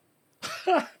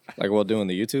 Like while doing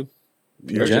the YouTube?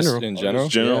 In Or just general. in general?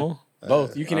 General?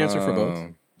 Both. You can answer for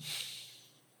both.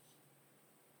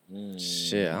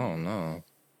 Shit, I don't know.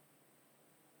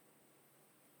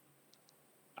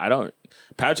 I don't.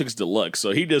 Patrick's deluxe,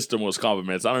 so he does the most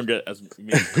compliments. I don't get as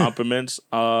many compliments.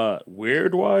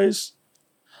 Weird wise,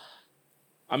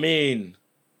 I mean,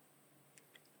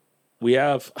 we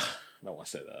have. I don't want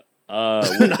to say that.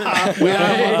 We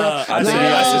have. I think you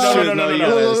guys should know you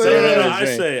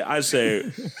guys say I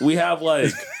say we have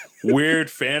like weird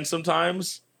fans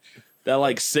sometimes that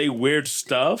like say weird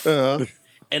stuff, and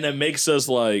it makes us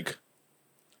like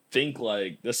think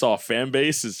like that's our fan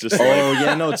base is just like. Oh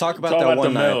yeah, no. Talk about Talk that about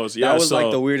one the night. males. Yeah, that was so,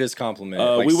 like the weirdest compliment.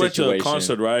 Like, we went to a situation.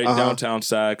 concert, right? Downtown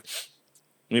Sac.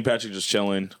 Me and Patrick just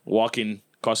chilling, walking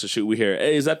across the street. We hear,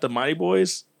 "Hey, is that the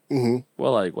Mightyboyz?" Mm-hmm. We're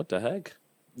like, "What the heck?"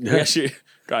 We actually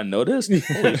got noticed.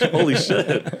 Holy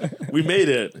shit, we made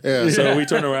it. Yeah. So we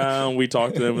turn around, we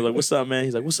talk to him. We're like, "What's up, man?"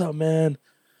 He's like, "What's up, man?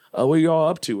 What y'all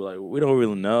up to?" We're like, "We don't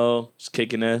really know. Just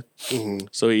kicking it."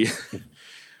 So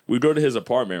we go to his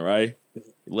apartment, right? He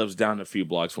lives down a few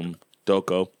blocks from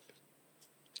Doko.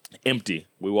 Empty.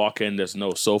 We walk in. There's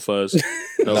no sofas,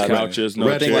 no couches, no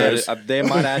I think chairs. they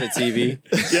might add a TV.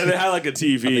 Yeah, they had like a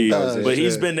TV, that was it, but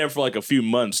he's yeah. been there for like a few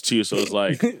months too. So it's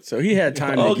like, So, he had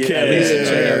time to get at okay, least Yeah, a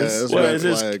chairs. that's what red is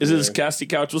this? flag, Is this man. casty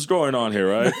couch? What's going on here,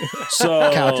 right?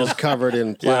 So Couch is covered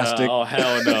in plastic. Yeah, oh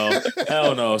hell no,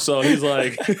 hell no. So he's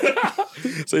like,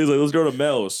 let's go to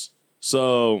Mel's.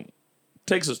 So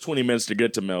takes us 20 minutes to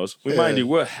get to Mel's. We mind you,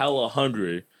 we're hella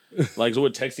hungry. Like, so we're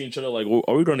texting each other, like,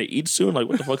 are we going to eat soon? Like,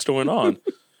 what the fuck's going on?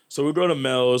 So we go to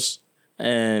Mel's,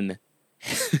 and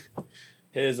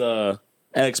his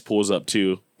ex pulls up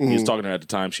too. He's talking to her at the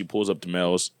time. She pulls up to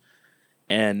Mel's,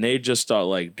 and they just start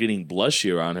like getting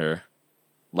blushy around her,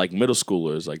 like middle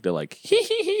schoolers. Like they're like,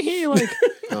 hee, like,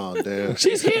 Oh damn.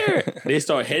 she's here. They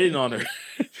start hitting on her.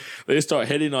 They start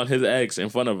hitting on his ex in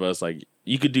front of us. Like,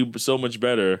 you could do so much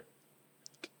better.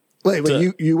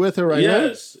 Wait, you with her right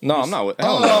Yes. No, I'm not with.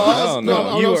 now? Hell no.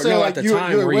 I'm You were- saying no, like at the you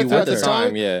time, were were you with her with at the At the time,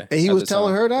 time, yeah. and he At was the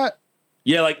telling time. her that.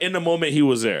 Yeah, like in the moment he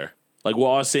was there. Like we're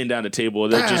all sitting down at the table.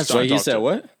 They just That's started Wait, he talking. said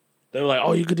what They were like,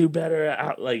 "Oh, you could do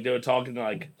better." Like they were talking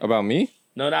like, about me?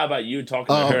 no, not about you.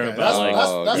 Talking Oh, to her okay. about like,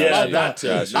 That's yeah, what I not thought. to,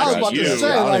 Gotcha, I was not about you. to say,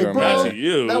 I don't like, even bro, Not to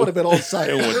you. that would have been on site.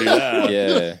 They wouldn't do that.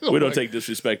 Yeah, We don't take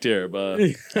disrespect here, but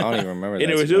I don't even remember. That,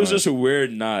 anyways, to it be was just honest. a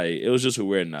weird night. It was just a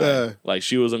weird night. Like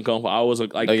she was uncomfortable. I was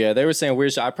like, Oh yeah, they were saying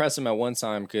weird shit. I pressed him at one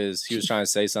time because he was trying to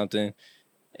say something,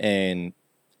 and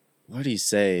what did he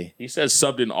say? he said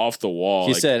something off the wall.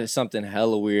 He like, said something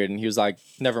hella weird, and he was like,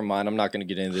 "Never mind, I'm not gonna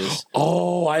get into this."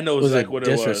 "Oh, I know Was it exactly what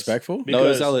it was." disrespectful? No, it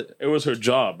was Because hella- it was her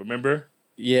job. Remember?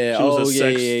 Yeah. She was Oh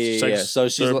a yeah, sex- yeah. sex So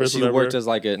therapist, she whatever? worked as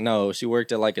like she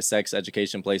worked at like a sex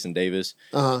education place in Davis,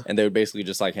 Uh-huh. and they would basically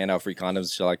just like hand out free condoms and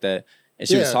shit like that. And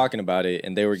she was Yeah. talking about it,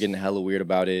 and they were getting hella weird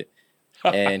about it.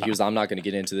 And he was like, "I'm not gonna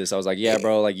get into this." I was like, "Yeah,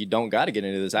 bro, like you don't got to get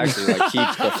into this. Actually, like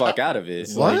keep the fuck out of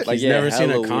it." What? Like He's never seen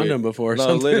a hella condom weird. before or No,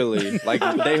 something. literally, like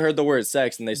they heard the word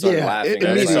sex and they started Yeah, laughing.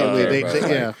 I was like, immediately. "Okay, They,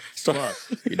 bro, yeah.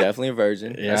 you're definitely a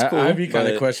virgin. Yeah, That's cool." I'd be kind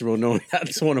of but- questionable knowing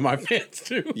that's one of my fans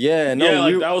too. Yeah, no, yeah,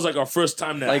 like we- that was like our first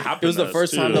time that like happened. it was the to us,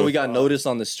 first time too. that we got noticed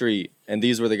on the street, and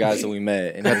these were the guys that we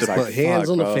met. And I Had was to like, put hands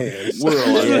 "Fuck, on the bro." fans. We're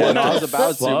like, Yeah, what no, I the was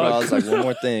about to, bro. I fuck? was like, one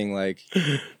more thing, like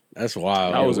That's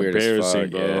wild. That was weird as embarrassing,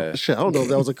 fuck, bro. yeah. Shit, I don't know if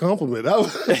that was a compliment. That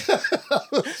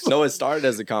was, No, it started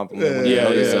as a compliment when Yeah, you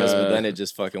noticed us, yeah. but then it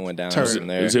just fucking went down Turn. from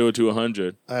there. 0 to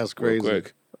 100. that's Real crazy.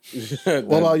 quick.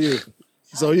 What about you?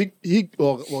 So he I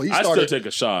still started. take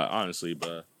a shot, honestly,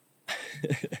 but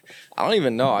I don't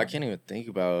even know. I can't even think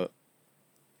about.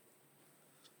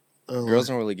 Oh, Girls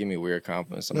don't really give me weird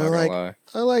compliments. I'm No, not gonna like-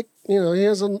 lie. I like, he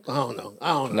has a. I don't know.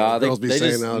 Nah, Girls be they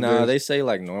saying just nowadays. they say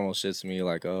like normal shit to me,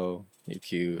 like, "Oh, you're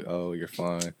cute. Oh, you're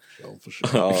fun. Oh, for sure.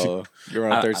 Oh, you're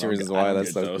on I 13 don't Reasons get- I Why. don't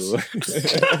That's get so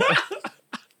cool."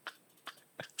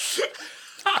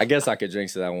 I guess I could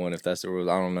drink to that one if that's the rules.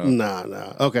 I don't know.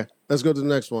 Nah. Okay, let's go to the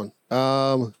next one.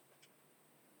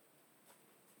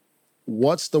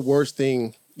 What's the worst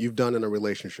thing you've done in a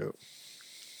relationship?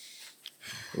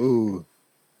 Ooh,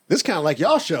 this kind of like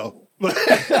y'all show. Fuck,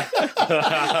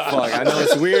 I know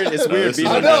it's weird. It's weird this being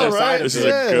is I on a- the know, other right? side of this it. is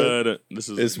Yeah. a good. This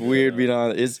is It's weird being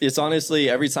on. It's honestly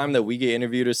every time that we get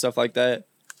interviewed or stuff like that.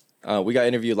 We got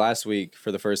interviewed last week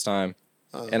for the first time,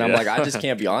 and I'm Yeah. like, I just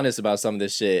can't be honest about some of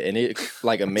this shit, and it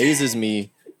like amazes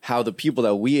me how the people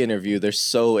that we interview they're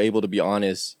so able to be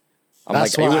honest. I'm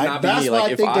That's like, it why. would not be That's me. why Like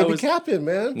I if think I they be was, capping,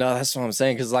 man. no, that's what I'm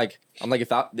saying. Because like, I'm like,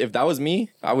 if that was me,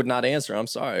 I would not answer. I'm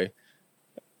sorry,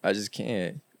 I just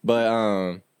can't.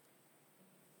 But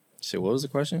shit, what was the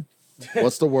question?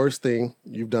 What's the worst thing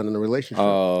you've done in a relationship?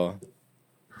 Oh.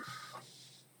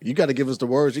 You got to give us the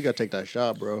words. You got to take that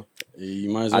shot, bro.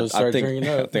 You might as well start drinking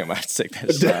I up. think I might have to take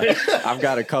that shot. I've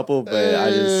got a couple, but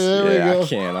I just There we go. I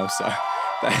can't. I'm sorry.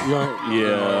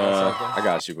 Yeah. I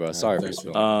got you, bro. Sorry for thanks,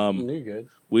 spilling. You're good.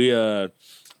 We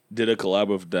did a collab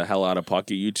with the Hell Out of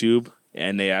Pocket YouTube,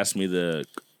 and they asked me the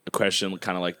question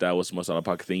kind of like that. What's the most out of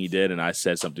pocket thing you did? And I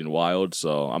said something wild,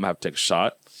 so I'm gonna have to take a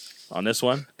shot on this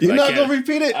one. 'Cause You're I not can't- going to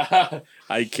repeat it?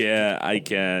 I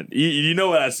can't. You know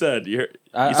what I said? You heard?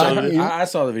 I saw the video? I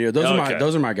saw the video. Those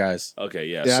Okay. are my guys. Okay,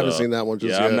 yeah. Yeah, I haven't so- seen that one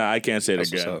just yeah, yet. I'm not. I can't say it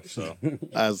That's again. what's So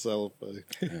That's so funny.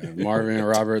 Marvin and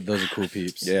Robert, those are cool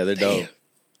peeps. Yeah, they're dope.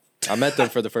 I met them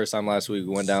for the first time last week.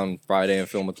 We went down Friday and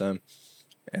filmed with them,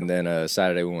 and then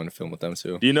Saturday we went to film with them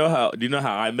too. do you know how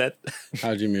I met?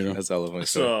 How'd you meet him? That's relevant.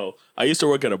 So I used to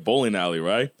work at a bowling alley,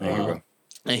 right? bro.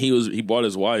 And he brought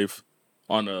his wife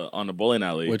on the bowling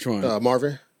alley. Which one?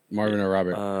 Marvin? Marvin or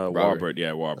Robert? Robert, yeah,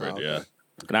 Robert, Oh, okay. yeah.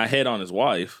 And I hit on his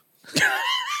wife.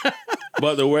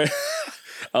 But the way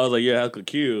I was like, yeah, how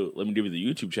cute. Let me give you the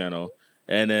YouTube channel.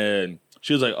 And then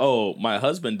she was like, oh, my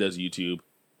husband does YouTube.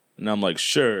 And I'm like,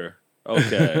 sure.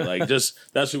 Okay. Like, just,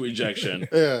 that's a rejection.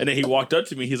 Yeah. And then he walked up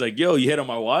to me. He's like, yo, you hit on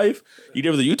my wife? You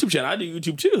give her the YouTube channel. I do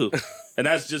YouTube too. And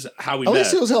that's just how we At met.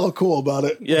 least he was hella cool about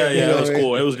it. Yeah, You know it was what I mean?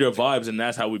 cool. It was good vibes. And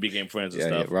that's how we became friends and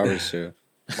Yeah, stuff. Robert's too.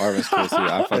 Marvin's cool too.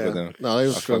 I fuck with them. No, they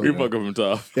was cool. We fuck with him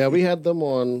tough. Yeah, we had them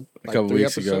on A couple 3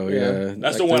 weeks ago, episodes. yeah. That's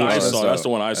Like the one 3 I episodes. saw. That's the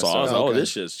one I saw. I was like, okay. oh, this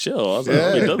shit's chill. I was like,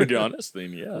 Yeah. oh, we get on this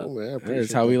thing. Yeah. Oh, man, I That's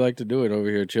appreciate how we that. like to do it over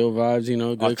here. Chill vibes, you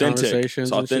know, good Authentic. conversations.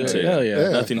 It's and shit. authentic. Hell yeah. Yeah.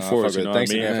 Nothing No, I forced, fuck you with know it. what I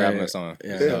Thanks mean? again for Yeah. having us on.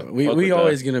 Yeah. Yeah. We Fuck with that.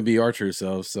 always going to be our true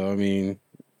selves. So, I mean,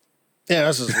 Yeah,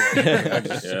 that's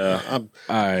just Yeah. I'm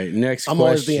all right, next I'm question.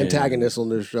 always the antagonist on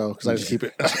this show because I just keep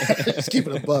it just keep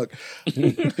it a buck.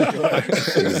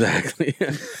 Exactly.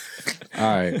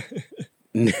 All right.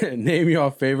 Name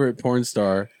your favorite porn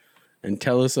star and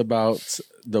tell us about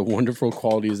the wonderful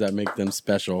qualities that make them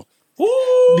special. Woo!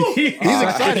 He's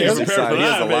excited. He's He's prepared for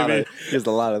that, He has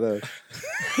a lot of those.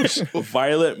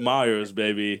 Violet Myers,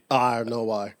 baby. I know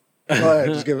why. Go ahead,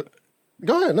 just give it.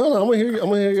 Go ahead. No, I'm gonna hear you. I'm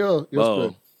gonna hear your Well,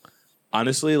 spin.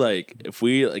 honestly, like if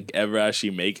we like ever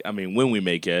actually make, I mean, when we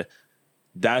make it,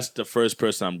 that's the first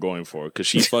person I'm going for because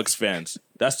she fucks fans.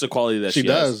 That's the quality that She she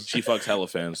does. has. She fucks hella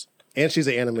fans. And she's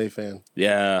an anime fan.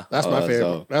 Yeah. That's my that's favorite.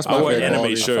 dope. That's my I wear favorite. anime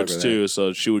quality. shirts with too,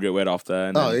 so she would get wet off that.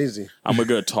 And Oh, then easy. I'm a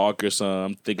good talk or something.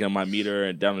 I'm thinking I might meet her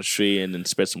and down the street and then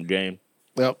spit some game.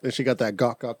 Yep. And she got that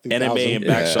Gawk 3000. Anime and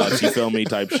back shots, you feel me?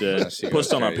 Type shit. she Post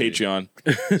goes on our crazy. Patreon.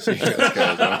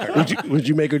 Would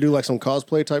you make her do like some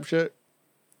cosplay type shit?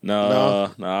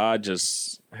 No, I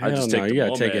just Hell take no, the you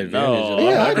gotta moment. take advantage No,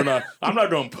 of it. I'm not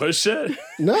doing push it.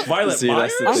 No. Violet See,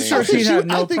 Myers? that's the I'm thing. sure she'd have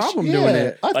no I think problem she- doing yeah,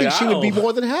 it. I think Like, she I would be don't-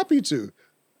 more than happy to.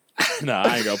 Nah,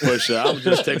 I ain't gonna push it. I'll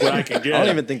just take what I can get. I don't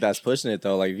even think that's pushing it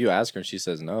though. Like if you ask her and she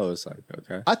says no, it's like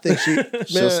okay. I think she.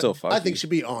 She'll man, still fuck I think you. she'd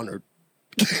be honored.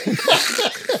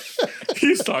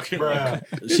 He's talking like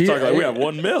we have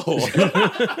 1 mil.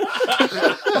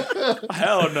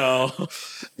 Hell no.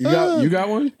 You got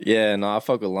one? Yeah, no, I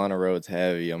fuck with Lana Rhodes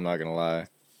heavy. I'm not gonna lie.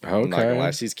 I'm not gonna lie.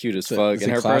 Okay. She's cute as It's a- fuck, it's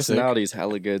and a her classic. personality's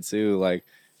hella good too. Like,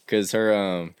 cause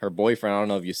her boyfriend, I don't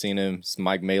know if you've seen him, it's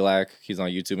Mike Malak. He's on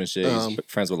YouTube and shit. He's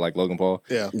friends with like Logan Paul.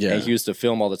 Yeah. Yeah. And he used to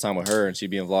film all the time with her, and she'd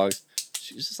be in vlogs.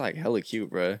 She's just like hella cute,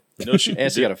 bro. No, she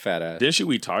And she got a fat ass. Didn't she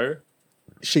retire?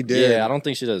 She did. Yeah, I don't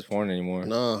think she does porn anymore.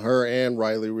 No, her and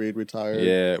Riley Reid retired.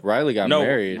 Yeah, Riley got No,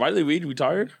 married. Riley Reid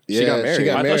retired. She got married.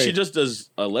 I married. thought she just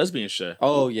does lesbian shit.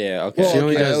 Oh yeah, okay. Well, She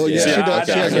only okay, does- well, yeah. she Yeah, does.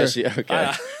 I She has got her- She- okay.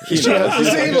 I- She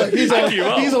has- see, look, he's I on. keep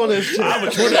up. He's on this shit. I have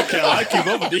a Twitter account. I keep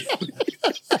up with these.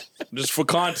 Just for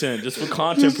content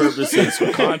purposes.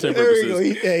 For content There you go.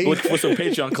 purposes. He With some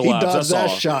Patreon he collabs. does That's that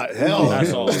all. shot. Hell,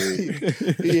 That's all.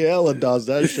 he hella does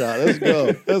that shot. Let's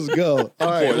go. Let's go. All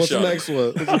right. Poor What's the shot. next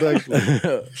one? What's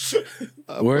the next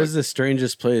one? Where is the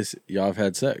strangest place y'all have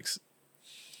had sex?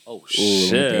 Oh Ooh, let me think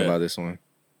shit. about this one.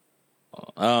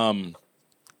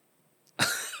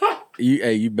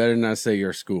 You better not say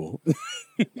your school.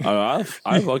 I've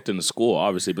fucked in the school,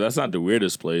 obviously, but that's not the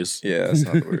weirdest place. Yeah, that's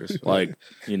not the worst. Like,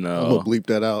 you I'm know, gonna bleep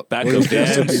that out. back What of is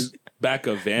that? Vans. Back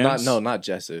of Vans. Not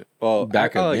Jessup. Well,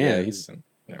 Back of yeah, Vans. he's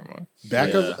never mind.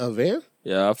 Back Yeah. of a van?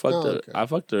 Yeah, I fucked Oh, her. okay. I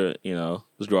fucked her. You know,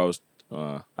 this girl I was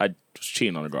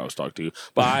cheating on the girl I was talking to,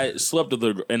 but I slept with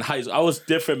her in high school. I was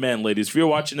different man, ladies. If you're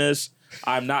watching this,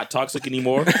 I'm not toxic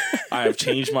anymore. I have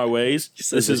changed my ways. says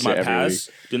This this is my shit every past.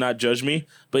 Do not judge me.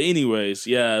 But anyways,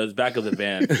 yeah, it was back of the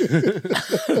van.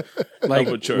 Like,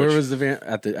 Of a church. where was the van?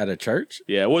 At a church?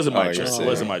 Yeah, it wasn't my Oh, you're church. sick. It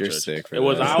wasn't my You're church. sick for It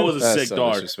was. that. I was a That's sick so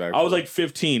dog. disrespectful. I was like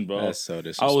 15, bro. That's so I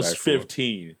disrespectful. was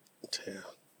 15.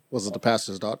 Was it the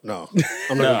pastor's daughter? No.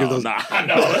 I'm not gonna give No,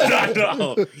 those.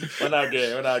 no. We're not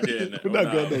getting. We're not getting. We're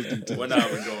not getting those details. We're not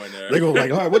even going there. They're gonna be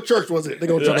like, all right, what church was it? They're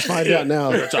gonna try to find out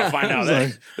now. They're trying to find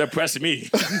out. They're pressing me.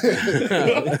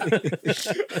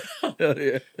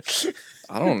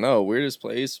 I don't know. Weirdest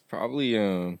place? Probably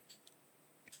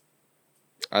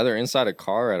either inside a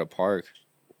car or at a park.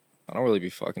 I don't really be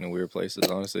fucking in weird places,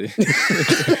 honestly.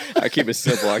 I keep it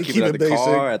simple. I keep it at the basic.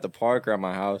 car, at the park, or at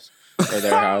my house, or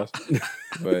their house.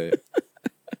 But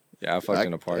yeah, I fucked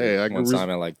in a park hey, I can one time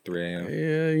at like 3 a.m.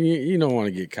 Yeah, you don't want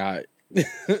to get caught. Yeah,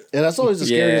 that's always the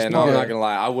scariest Yeah, no, I'm part. not gonna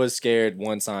lie. I was scared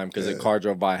one time because a car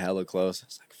drove by hella close. I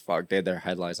was like, fuck, they had their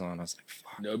headlights on. I was like,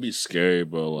 fuck. That would be scary,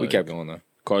 bro. Like, We kept going though.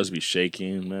 cars be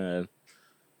shaking, man.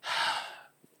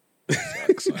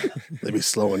 Sucks, man. They be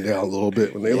slowing down a little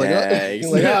bit when they Yeah,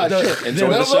 like, ah, shit. Enjoy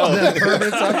the show.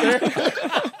 Permits out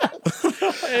there.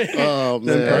 Oh Them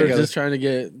man, I, perps gotta, just trying to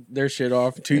get their shit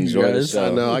off to Enjoy you the guys. show.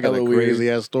 I know I got a Hella weird. crazy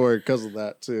ass story because of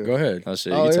that too. Go ahead. Oh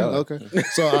shit, you Oh can yeah, tell. okay.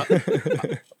 So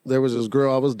there was this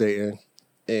girl I was dating,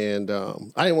 and I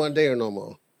didn't want to date her no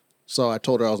more. So I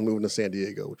told her I was moving to San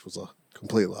Diego, which was a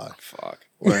complete lie. Fuck.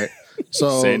 Right.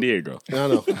 So San Diego. I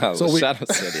know. Oh, So we shout out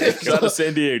San Diego. Shout out to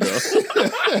San Diego.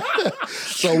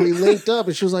 so we linked up,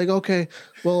 and she was like, "Okay,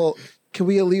 well, can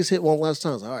we at least hit one last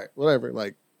time?" I was like, all right, whatever.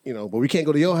 Like, you know, but we can't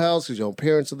go to your house because your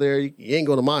parents are there. You ain't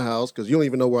going to my house because you don't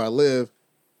even know where I live.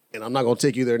 and I'm not gonna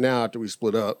take you there now after we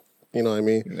split up. You know what I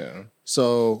mean? Yeah.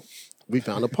 So we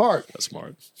found a park, That's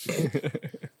smart.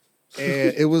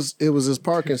 and it was this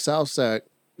park in South Sac.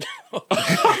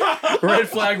 Red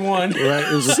flag 1.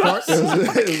 Right, it was a park.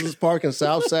 It was this park in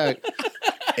South Sac,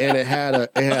 and it had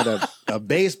a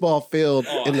baseball field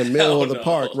in the middle of the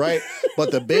park, right?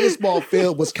 But the baseball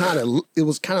field was kind of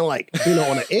like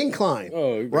on an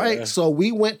incline, right? So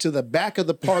we went to the back of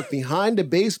the park behind the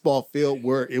baseball field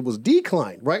where it was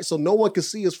declined, right? So no one could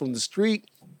see us from the street.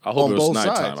 I hope on it was both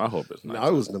nighttime. sides. I hope it's nighttime. No,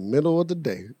 it was in the middle of the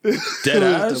day. Dead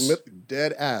ass?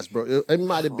 Dead ass, bro. It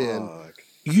might have been.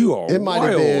 You are It might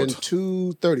have been wild.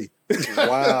 2:30.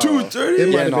 Wow. 2:30? It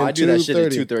might Yeah, have no, been I do that shit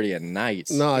at 2:30. 2:30 at night.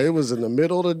 No, it was in the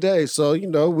middle of the day. So,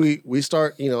 we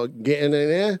start, getting in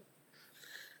there.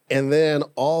 And then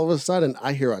all of a sudden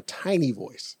I hear a tiny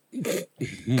voice.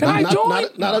 Can I join?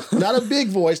 Not a big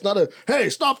voice, not a, hey,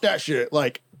 stop that shit.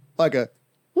 Like a,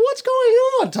 what's going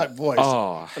on type voice.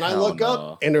 Oh, and I hell look no.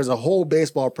 up and there's a whole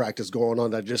baseball practice going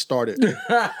on that just started. There's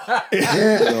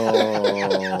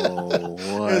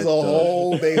a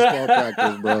whole baseball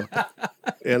practice, bro.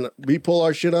 And we pull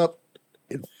our shit up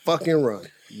and fucking run.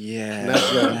 Yeah,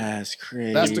 That's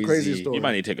crazy. That's the craziest story. You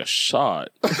might need to take a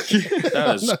shot.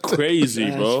 That is crazy,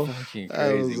 bro. Fucking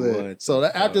That was crazy. it. What? So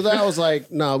after that, I was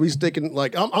like, nah, we sticking,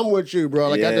 like, I'm with you, bro.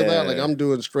 Like, after that, like, Yeah. I'm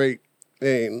doing straight.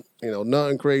 Ain't,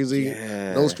 nothing crazy.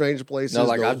 Yeah. No strange places. No,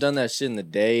 like I've done that shit in the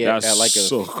day That's at like a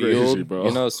so field, crazy,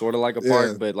 bro. Sort of like a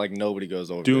park, but like nobody goes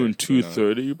over Doing there, you know?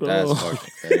 2:30, bro. That's fucking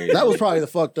crazy. That was probably the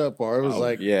fucked up part. It was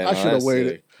like, yeah, I no, should have that's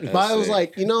waited. sick. That's But I was sick.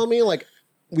 like, you know what I mean? Like,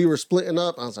 we were splitting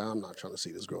up. I was like, I'm not trying to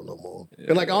see this girl no more.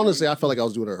 And like, honestly, I felt like I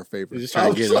was doing her a favor. Just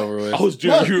trying to get it over with. I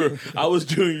was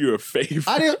doing you a favor.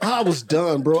 I was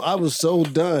done, bro. I was so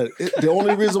done. The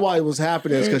only reason why it was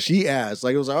happening is because she asked.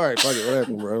 Like, it was like, all right, fuck it,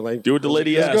 whatever, bro. Like, Do what the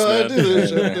lady let's asked, go ahead man. and do this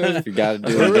shit, Yeah, dude. if you gotta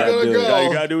do We're it, you gotta gonna do go. it.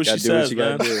 You gotta do what she Gotta do what says, you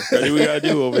man. gotta do. Gotta do what you gotta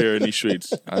do over here in these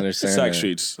streets. I understand. Sack that.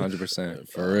 streets. 100%.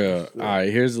 For real. All right,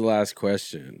 here's the last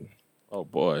question. Oh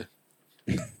boy.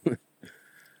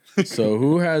 So,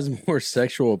 who has more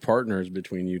sexual partners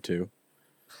between you two?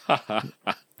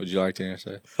 Would you like to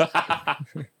answer?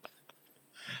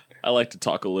 I like to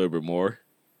talk a little bit more.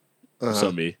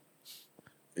 So me.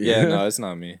 Yeah, no, it's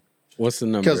not me. What's the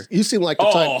number? Because you seem like the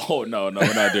type. Oh no, we're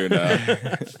not doing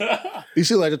that. You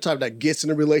seem like the type that gets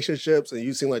into relationships, and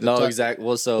you seem like the No, type, exactly.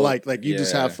 Well, so like you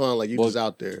just yeah. have fun, like you Well, just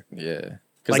out there. Yeah,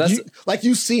 Like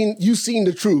you seen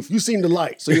the truth, you seen the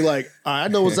light, so you're like, I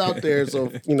know what's out there.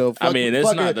 So I mean,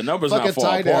 it's not the numbers not fall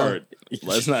tie down. apart.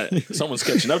 Let's not. Someone's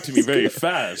catching up to me very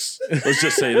fast. Let's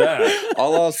just say that.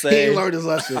 all I'll He say. ain't learned his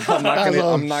lesson. I'm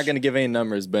not gonna give any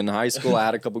numbers, but in high school I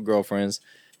had a couple girlfriends.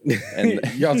 And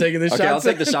Y'all taking this okay, shot? I'll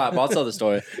take the shot, but I'll tell the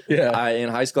story. Yeah. In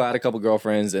high school I had a couple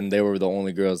girlfriends, and they were the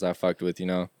only girls I fucked with.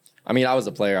 I mean, I was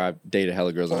a player. I dated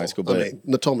hella girls in high school, but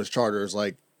Natomas Charter is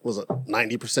like, was it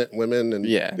 90% women? And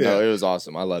no, it was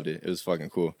awesome. I loved it. It was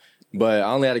fucking cool. But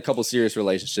I only had a couple serious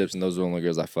relationships, and those were the only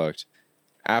girls I fucked.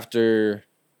 After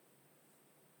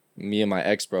me and my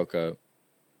ex broke up,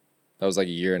 that was like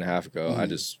a year and a half ago. I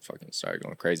just fucking started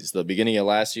going crazy. So the beginning of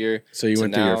last year, So you to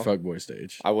went through your now, fuckboy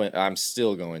stage. I'm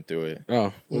still going through it.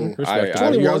 Oh, respect.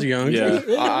 I- that. You guys are young. Yeah.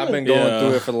 I've been going Yeah.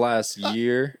 through it for the last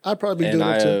year, I'd probably be and doing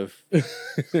I it too.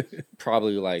 have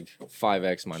probably like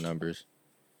 5x my numbers.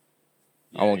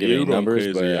 I won't give You're any going numbers,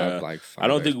 crazy, but yeah. I've like. I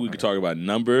don't think 5x we my could talk about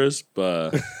numbers,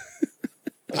 but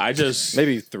I just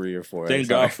maybe 3 or 4. thank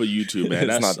God for YouTube, man.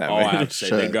 It's That's not that all I many. have to say.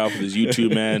 Sure. Thank God for this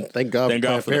YouTube, man. Thank God Thank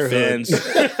God for the Planned fans,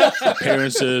 the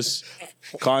appearances,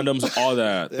 condoms, all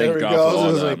that. There Thank we God go. for I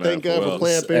all was that, like, man. thank God for Well,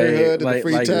 Planned Hey, Parenthood and the like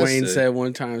free test. Wayne said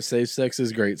one time, safe sex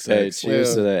is great Hey, sex.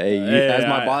 cheers to that. Hey, Hey, as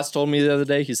my I- boss told me the other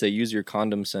day, he said, use your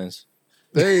condom sense.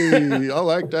 Hey, I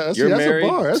like that. You're that's married, a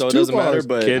bar. That's so it 2 doesn't matter, bars.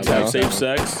 but Kids you know, have safe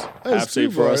sex. That's Have safe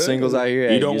two for bars. us singles out here. You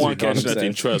hey, don't use want to your catch condom nothing.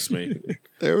 sense. Trust me.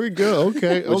 There we go.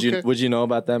 Okay. okay. Would you know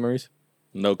about that, Maurice?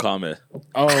 No comment.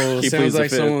 Oh, He sounds pleads the like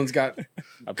fifth. someone's got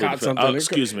I plead caught the fifth. something. Oh,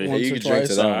 excuse me. once you or can drink twice.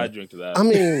 to that. I drink to that. I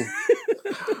mean,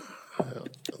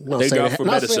 I'm not Thank saying, God it, for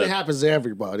not saying medicine. it happens to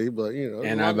everybody, but there's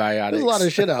Antibiotics. a lot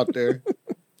of shit out there.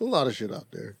 A lot of shit out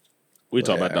there. We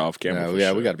talk about that off camera. Yeah, for yeah,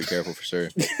 sure. we got to be careful for sure.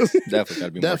 Definitely got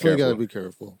to be more Definitely got to careful. be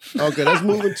careful. Okay, let's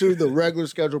move into the regular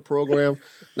schedule program.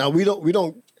 Now we don't.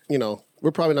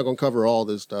 We're probably not going to cover all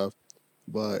this stuff,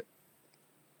 but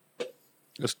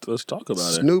Let's talk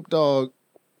about it. Snoop Dogg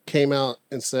came out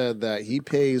and said that he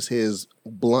pays his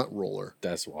blunt roller.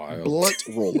 That's wild. Blunt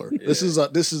roller. This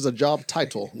is a job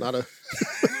title, not a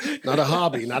not a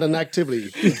hobby, not an activity.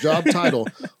 Job title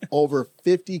over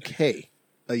 $50K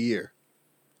a year.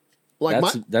 Like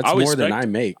that's I more than respect- I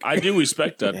make. I do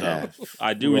respect that though.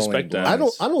 I do Rolling respect that.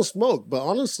 blunts. I don't smoke, but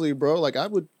honestly, bro, like I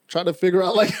would try to figure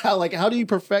out how do you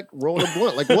perfect rolling a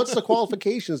blunt? Like what's the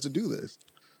qualifications to do this?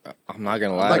 I'm not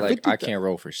gonna lie, Like like 50 I can't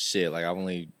roll for shit. Like I've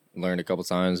only learned a couple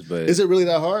times, but Is it really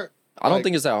that hard? I don't like-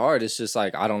 think it's that hard. It's just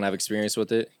like I don't have experience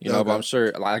with it, you know. Okay. But I'm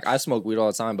sure, like I smoke weed all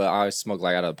the time, but I smoke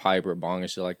like out of a pipe or a bong and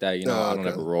shit like that. You know, I don't okay.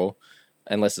 ever roll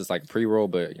unless it's like pre-roll.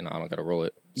 But you know, I don't gotta roll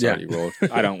it. It's Yeah. already rolled.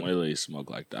 I don't really smoke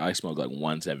like that. I smoke like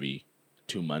once every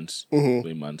 2 months, Mhm.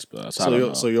 3 months. But I So don't your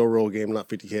know. so your roll game not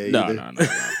 50K No, either.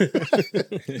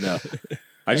 no.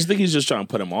 I just think he's just trying to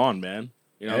put him on, man.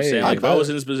 You know what I'm Hey, saying? I Like if I bet. was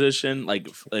in his position, like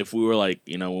if we were like,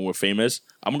 you know, when we're famous,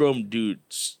 I'm gonna go and do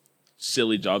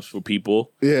silly jobs for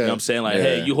people. Yeah. You know what I'm saying? Like, Yeah.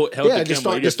 hey, you held Yeah, the just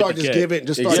camera. start you get 50K. giving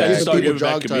Exactly. people giving back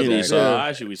job community. titles. So Yeah. I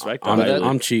actually respect that.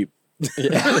 I'm cheap.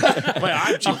 Wait,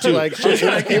 I'm cheap too. Like, I'm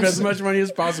trying to keep as much money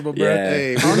as possible, bro. Yeah.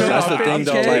 Hey, I don't know That's about the thing,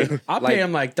 though, 50K. like- I'll like- pay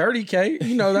him like 30K.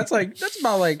 You know, that's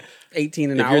about like 18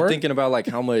 an If hour. you're thinking about like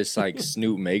how much like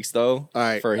Snoop makes though, All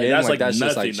right. for Like, him that's like like that's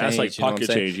just nothing. like That's change, like you know what I'm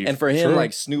pocket saying? change. And for him, True.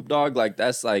 like Snoop Dogg, like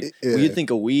that's like Yeah. when you think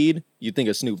of weed, you think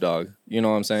of Snoop Dogg. You know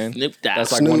what I'm saying? Snoop Dogg.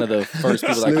 That's like Snoop- one of the first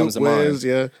people that Snoop, comes to Wiz, mind.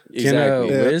 yeah. Can Exactly.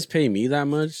 Yeah. Wiz pay me that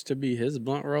much to be his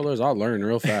blunt rollers? I'll learn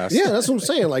real fast. Yeah, that's what I'm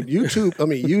saying. Like YouTube,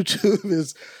 YouTube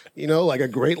is, like a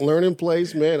great learning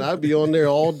place, man. I'd be on there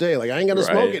all day. Like I ain't gonna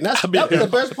Right. smoke it. And that'd be the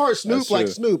best part. Snoop, That's like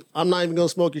true. Snoop, I'm not even gonna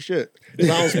smoke your shit. 'Cause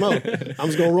I don't smoke. I'm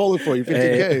just gonna roll it for you,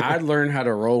 50K. Hey, I'd learn how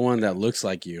to roll one that looks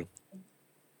like you.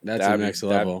 That's the That'd be- next that-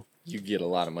 level. You get a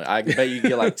lot of money. I bet you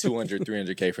get like 200,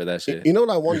 300K for that shit. You know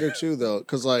what I wonder too, though,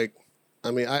 because like,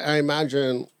 I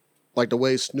imagine like the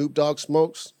way Snoop Dogg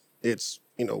smokes, it's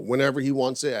whenever he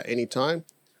wants it at any time.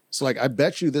 So like, I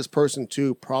bet you this person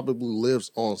too probably lives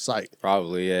on site.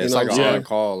 Probably, yeah. You It's know like what an I'm on saying?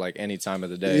 call, like any time of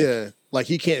the day. Yeah, like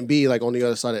he can't be like on the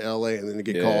other side of LA and then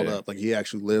get Yeah. called up. Like he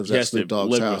actually lives He at has to Snoop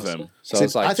Dogg's live house. with him. So See,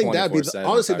 it's like I think that'd be 24/7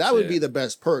 honestly type that would shit. be the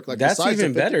best perk. Like That's besides the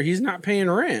even 50 better. He's not paying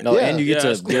rent. No, Yeah. and you get Yeah, to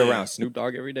that's be cool. around Snoop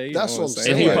Dogg every day. You That's know what I'm saying?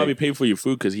 saying. And he Like- probably paid for your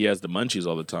food because he has the munchies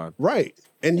all the time. Right.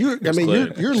 And you're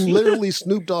clear. you're literally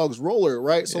Snoop Dogg's roller,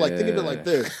 right? So like think of it like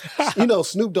this.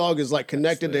 Snoop Dogg is like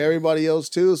connected to everybody else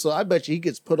too. So I bet you he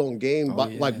gets put on game by,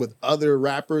 like with other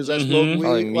rappers that smoke weed.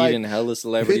 Probably Like meeting hella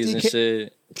celebrities and 50K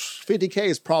shit. 50K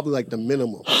is probably like the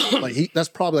minimum. That's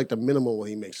probably like the minimum what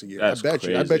he makes a year. That's I bet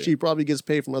you crazy. he probably gets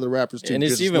paid from other rappers too. And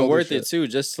it's just to even smoke worth this it too,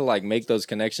 just to like make those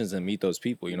connections and meet those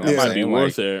people. You know, Yeah. what I'm Might be saying?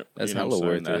 worth Like, it. that's You know hella what I'm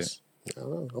worth saying? it. shit. I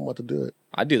don't know. I'm about to do it.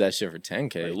 I do that shit for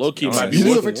 10K. Like, low-key to be might honest. be You do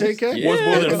it worth for it. 10K? Yeah. Worth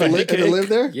more than And to 50K. live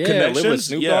there? Yeah, live with Connections?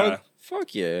 Snoop Yeah. Dogg.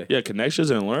 Fuck yeah. Yeah, connections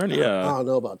and learn. I Yeah. don't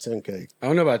know about 10K. I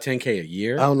don't know about 10K a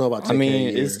year. I don't know about 10K. I mean,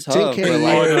 a year. it's tough, 10K but a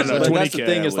like, year no, is no, like- but that's the 20K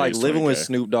thing at is like least, living with 20K.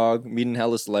 Snoop Dogg, meeting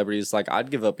hella celebrities. Like I'd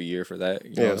give up a year for that.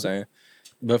 You know what I'm saying?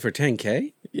 But for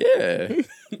 10K? Yeah.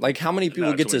 Like how many people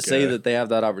Not get to 20K. say that they have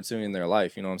that opportunity in their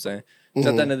life? You know what I'm saying? 'Cause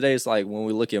at the end of the day, it's like when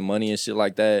we look at money and shit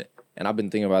like that. And I've been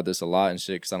thinking about this a lot and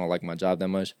shit because I don't like my job that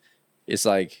much. It's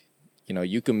like,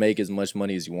 you can make as much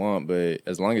money as you want, but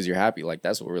as long as you're happy, like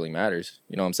that's what really matters.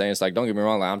 You know what I'm saying? It's like, don't get me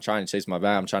wrong, like I'm trying to chase my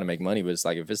bag, I'm trying to make money, but it's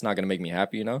like if it's not gonna make me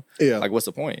happy, Yeah. like what's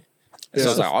the point? Yeah. So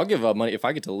it's like I'll give up money if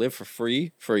I get to live for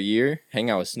free for a year, hang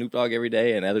out with Snoop Dogg every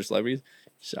day and other celebrities.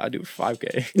 Shit, I do it for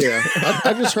 5K. Yeah,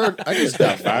 I just heard. I just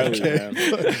man.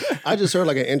 I just heard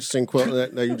like an interesting quote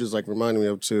that you just like reminded me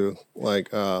of too. Like,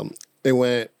 it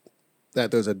went that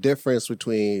there's a difference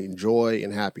between joy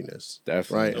and happiness.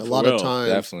 Definitely. Right. For A lot real. of times,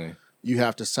 Definitely. you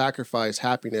have to sacrifice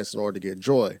happiness in order to get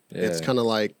joy. It's Yeah. kind of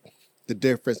like the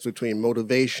difference between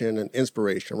motivation and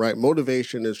inspiration. Right.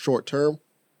 Motivation is short term,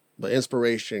 but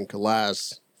inspiration can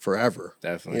last forever.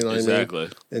 Definitely. You know what I mean? Exactly.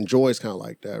 And joy is kind of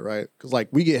like that, right? Because like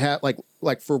we get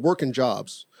like for working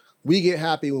jobs, we get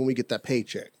happy when we get that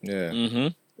paycheck. Yeah. Mm-hmm.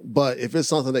 But if it's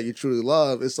something that you truly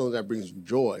love, it's something that brings you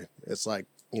joy. It's like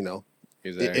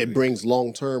Exactly. it brings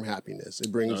long term happiness.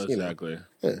 It brings Exactly.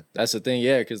 That's the thing,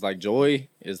 yeah, because like joy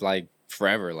is like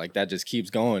forever, like that just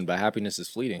keeps going, but happiness is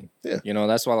fleeting. Yeah.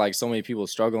 That's why like so many people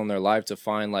struggle in their life to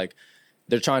find like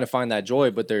they're trying to find that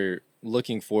joy, but they're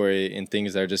looking for it in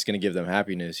things that are just gonna give them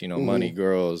happiness. Money,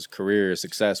 girls, career,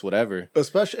 success, whatever.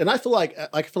 Especially, and I feel like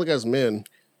as men,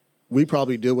 we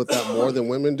probably deal with that more than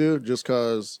women do, just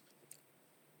because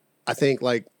I think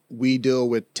like we deal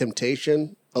with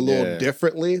temptation a little Yeah.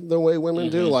 differently the way women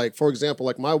do. Like for example,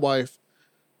 like my wife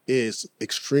is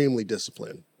extremely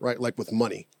disciplined, right? Like with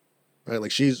money, right?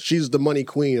 Like she's the money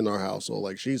queen in our household.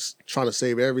 Like she's trying to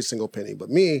save every single penny. But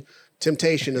me,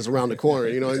 temptation is around the corner.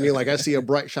 You know what I mean? Like I see a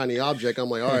bright shiny object, I'm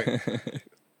like, all right,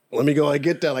 let me go and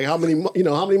get that. Like how many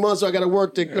months do I got to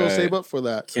work to go Right. save up for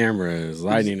that? Cameras,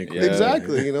 lighting equipment. Yeah.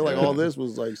 Exactly. Like all this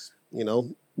was like,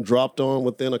 dropped on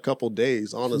within a couple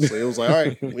days. Honestly, it was like, all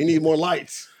right, we need more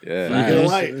lights. Yeah. Get a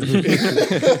light.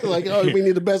 Like, oh, we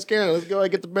need the best camera. Let's go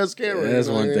and get the best camera. That's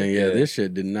You know one what I thing. mean? Yeah, this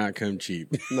shit did not come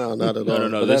cheap. No, not at all.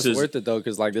 No. But This that's is worth it though,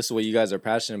 because like this is what you guys are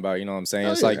passionate about. You know what I'm saying?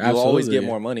 Oh, It's yeah. like you'll always Absolutely, get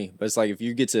more money, but it's like if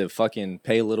you get to fucking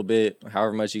pay a little bit,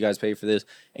 however much you guys pay for this,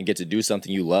 and get to do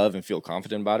something you love and feel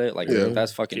confident about it, like Yeah.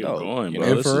 that's fucking Keep dope. going, you bro.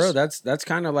 know? And this for is- real, that's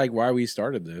kind of like why we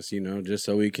started this, just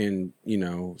so we can,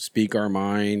 speak our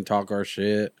mind, talk our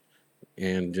shit,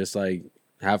 and just like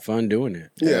have fun doing it.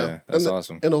 Yeah, that's and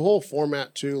awesome. And the whole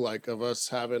format too, like of us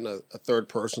having a third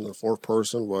person, a fourth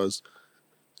person was,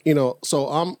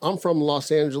 so I'm from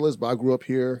Los Angeles, but I grew up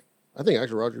here. I think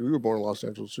actually, Roger, you were born in Los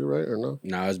Angeles too, right? Or no?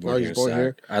 No, I was Oh, born you here. was born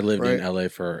here? I lived in Right. LA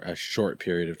for a short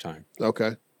period of time.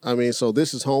 Okay. I mean, so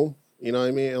this is home. You know what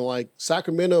I mean? And like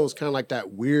Sacramento is kind of like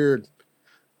that weird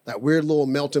little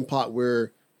melting pot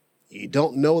where you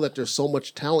don't know that there's so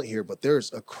much talent here, but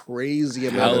there's a crazy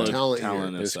amount of talent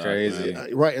here. It's crazy.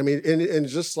 Right. I mean, and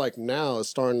just like now, it's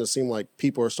starting to seem like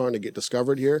people are starting to get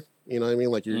discovered here. You know what I mean?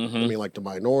 Like like the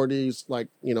minorities, like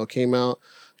came out.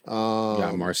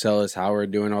 Got Marcellus Howard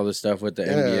doing all this stuff with the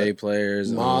yeah. NBA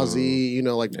players. Mozzie,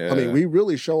 I mean, we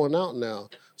really showing out now.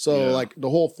 So like the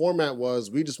whole format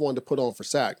was we just wanted to put on for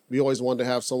SAC. We always wanted to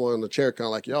have someone in the chair, kind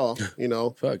of like y'all.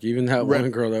 Fuck, even that one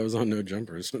girl that was on No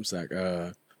Jumpers from SAC,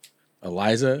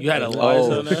 Eliza. You had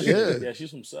Eliza on there? Yeah. Yeah,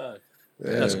 she's from SAC.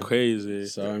 Yeah. That's crazy.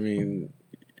 So I mean,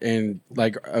 and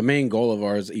like a main goal of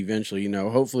ours eventually,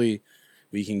 hopefully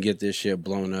we can get this shit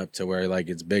blown up to where like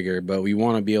it's bigger, but we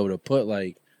want to be able to put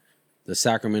like the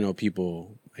Sacramento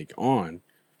people like on,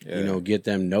 get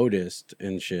them noticed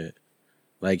and shit.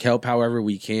 Like help however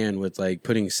we can with like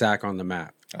putting SAC on the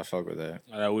map. I fuck with that.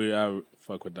 I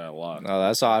fuck with that a lot. No,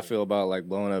 that's how I feel about like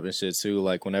blowing up and shit too.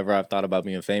 Like whenever I've thought about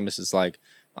being famous, it's like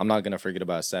I'm not gonna forget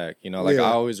about SAC. I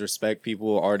always respect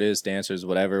people, artists, dancers,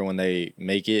 whatever, when they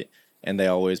make it and they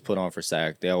always put on for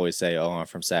SAC. They always say, "Oh, I'm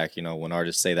from SAC." When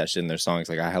artists say that shit in their songs,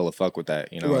 like I hella fuck with that.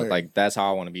 Right. Like that's how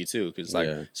I want to be too. Because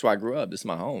that's where I grew up. This is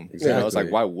my home. Exactly. It's like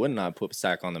why wouldn't I put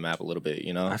SAC on the map a little bit?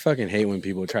 I fucking hate when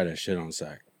people try to shit on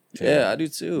SAC. Yeah, I do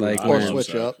too. Like Or when-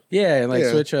 switch up. Yeah, and like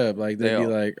Yeah. switch up. Like they'd be They-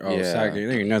 like, "Oh, yeah. SAC, there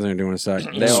ain't nothing doing with SAC."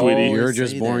 They Sweetie, always you're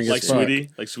just say boring that as Like fuck. Sweetie?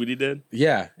 Like Sweetie did?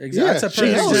 Yeah, exactly. Yeah, That's a she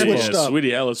perfect hella example. switched up.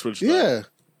 Sweetie Ella switched up. Yeah.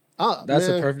 That's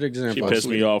Man, a perfect She example. pissed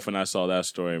me off when I saw that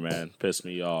story, man. Pissed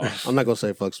me off. I'm not gonna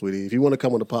say fuck, sweetie. If you want to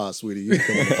come on the pod, sweetie, you can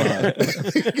come on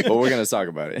the pod. But we're gonna talk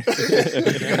about it.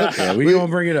 Yeah, we gonna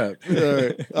bring it up.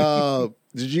 All right.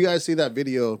 Did you guys see that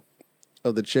video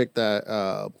of the chick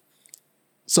that?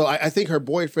 So I think her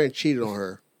boyfriend cheated on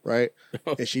her, right?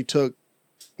 And she took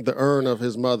the urn of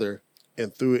his mother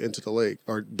and threw it into the lake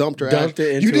or dumped her. Dumped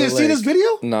it into You didn't a see lake. this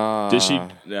video? Nah. Did she?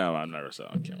 No, I never saw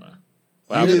it on camera.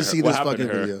 What You happened didn't to her? see What this happened to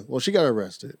fucking her? video. Well, she got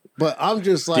arrested. But I'm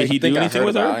just like, Did he do I anything heard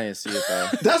with about it. her? I didn't see it though.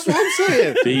 that's what I'm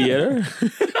saying. Did he hit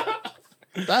her?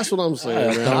 That's what I'm saying,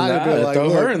 man. Throw I'd have been that- like, throw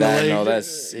her look, in the lake. No,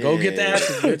 that's sick. Go get the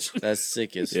asses, bitch. That's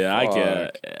sick as Yeah, I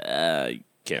fuck.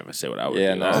 can't even say what I would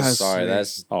Yeah, do. no, That's- That's sorry. sick.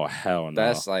 That's oh hell no.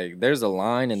 that's like there's a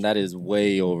line and that is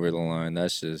way over the line.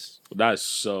 That's just That's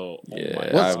so. Oh yeah. my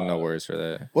I have God. no words for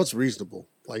that. what's reasonable?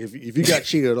 Like if you got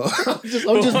cheated on,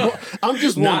 I'm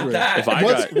just Not wondering. that. If I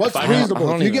got- What's if I- reasonable?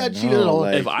 I don't If you even got cheated know, on,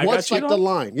 like- If I got what's like cheated the on?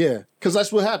 line? Yeah, because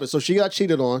that's what happened. So she got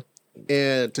cheated on,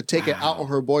 and to take it out on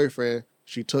her boyfriend,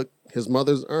 she took his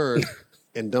mother's urn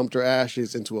and dumped her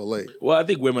ashes into a lake. Well, I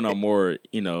think women are more,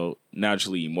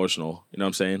 naturally emotional. You know what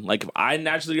I'm saying? Like if I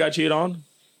naturally got cheated on,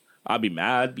 I'd be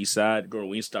mad, be sad, go to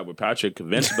Wingstop with Patrick,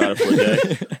 convinced about it for a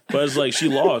day. But it's like she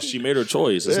lost. She made her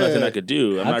choice. There's nothing I could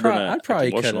do. I'm not gonna. I'd probably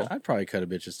act cut. emotional. I'd probably cut a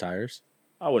bitch's tires.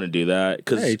 I wouldn't do that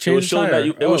because Hey, it change was showing that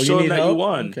you. It was showing need that you help?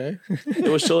 won. Okay.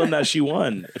 It was showing that she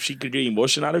won. If she could get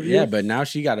emotion out of you, Yeah, but now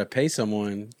she got to pay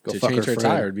someone Go to fuck change her her friend.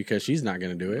 tire because she's not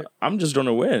going to do it. I'm just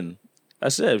gonna win.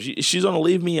 That's it. If she's gonna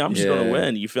leave me, I'm just Yeah. gonna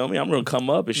win. You feel me? I'm gonna come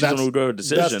up and she's That's- gonna regret her That's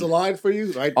decision. the line for you,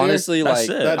 right there. Honestly, That's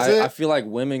like it. That's it? I feel like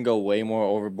women go way more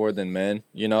overboard than men.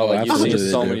 Oh, Like you absolutely see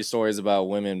they so do. many stories about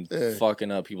women Yeah.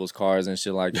 fucking up people's cars and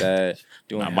shit like that,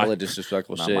 doing Not my- hella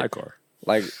disrespectful Not shit. my car.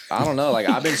 Like I don't know. Like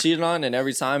I've been cheated on, and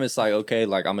every time it's like, okay,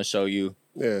 like I'm gonna show you.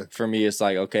 Yeah, For me, it's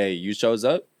like, okay, you shows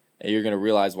up, and you're gonna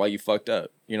realize why you fucked up.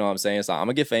 You know what I'm saying? It's like I'm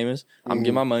gonna get famous. I'm gonna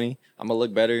get my money. I'm gonna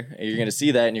look better, and you're gonna see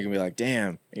that, and you're gonna be like, damn.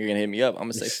 And you're gonna hit me up. I'm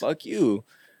gonna say, fuck you.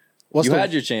 what's You the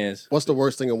had your chance. what's the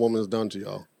worst thing a woman's done to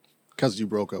y'all? Because you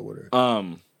broke up with her.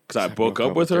 Because I broke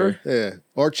up with her. Yeah,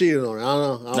 or cheated on her. I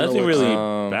don't know. Nothing what- really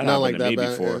Um, bad not happened like to that me bad,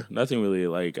 before. yeah. Nothing really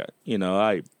like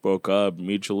I broke up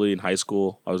mutually in high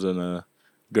school. I was in a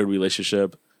good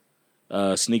relationship.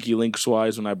 Sneaky links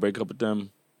wise, when I break up with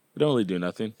them, we don't really do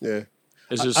nothing. Yeah,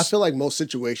 It's just I feel like most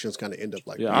situations kind of end up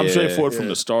like yeah, that. I'm straightforward Yeah. from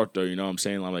the start, though. You know what I'm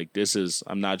saying? I'm like,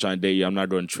 I'm not trying to date you. I'm not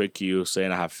going to trick you,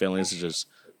 saying I have feelings. It's just,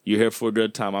 you're here for a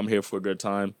good time. I'm here for a good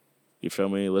time. You feel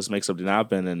me? Let's make something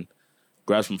happen and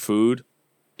grab some food.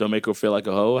 Don't make her feel like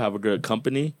a hoe. Have a good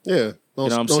company. Yeah.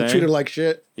 Don't saying? treat her like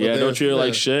shit. Yeah, don't treat her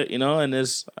like shit, you know? And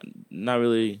it's not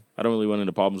really, I don't really run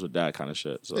into problems with that kind of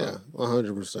shit. So. Yeah,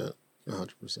 100%.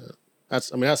 100%.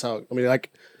 That's how,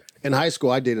 like, in high school,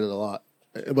 I dated a lot.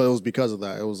 But it was because of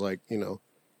that. It was like,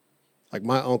 like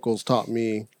my uncles taught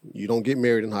me, you don't get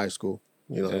married in high school.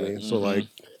 You know what I mean? So, like,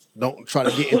 don't try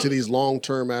to get into these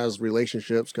long-term as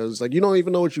relationships because it's like you don't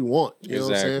even know what you want. You know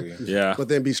what I'm saying? Yeah. But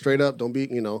then be straight up. Don't be,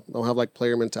 don't have like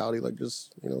player mentality. Like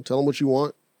just, tell them what you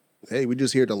want. Hey, we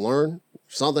just here to learn.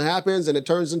 If something happens and it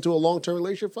turns into a long-term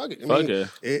relationship, fuck it.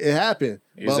 It happened.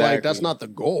 Exactly. But like that's not the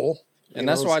goal. And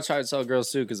that's why I try to tell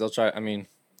girls too, because they'll try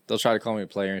to call me a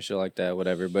player and shit like that,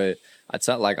 whatever. But I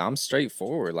tell like I'm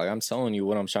straightforward. Like I'm telling you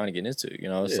what I'm trying to get into.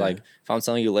 It's like if I'm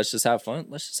telling you let's just have fun,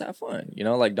 let's just have fun.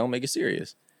 Like don't make it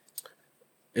serious.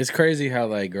 It's crazy how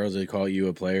like girls would call you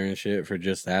a player and shit for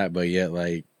just that, but yet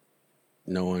like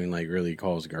no one like really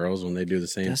calls girls when they do the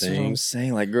same That's thing. what I'm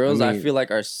saying. Like girls, I feel like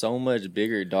are so much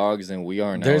bigger dogs than we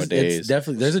are nowadays.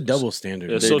 There's a double standard.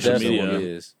 There's social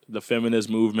media, the feminist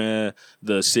movement,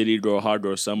 the city girl, hot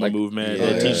girl summer movement.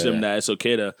 They teach them that it's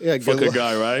okay to fuck a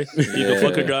guy, right? You can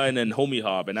fuck a guy and then homie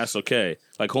hop, and that's okay.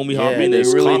 Like homie hopping they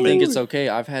is really common. think it's okay.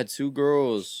 I've had 2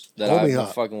 girls that I've been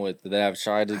hop. fucking with that I've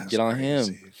tried to get on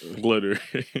him. Glitter.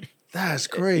 That's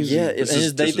crazy. Yeah,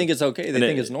 they think it's okay. They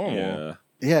think it's normal. Yeah.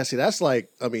 Yeah, see, that's like,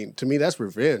 to me, that's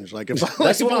revenge. Like, if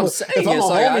That's what I'm saying. If I'm It's a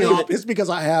like, homie hop, it's because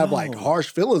I have like harsh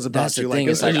feelings about That's the you. thing.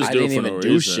 Like, It's like just I do it didn't for even no do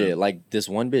reason. shit. Like this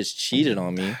one bitch cheated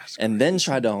on me and then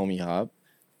tried to homie hop.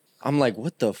 I'm like,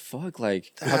 what the fuck?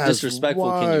 Like, how That's disrespectful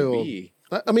can wild. you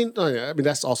be? I mean,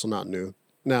 that's also not new.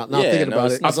 Now thinking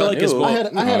about it, I feel like it's more.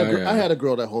 I had a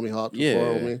girl that homie hopped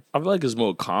before me. I feel like it's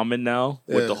more common now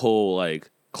with the whole like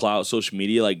cloud social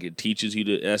media. Like it teaches you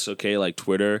to that's okay, like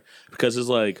Twitter, because it's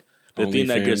like the thing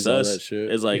that gets us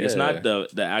is like it's not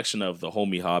the action of the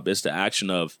homie hop, it's the action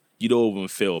of you don't even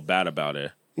feel bad about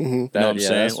it. Mm-hmm. You know what I'm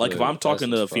saying? Like if I'm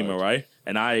talking to a female, right,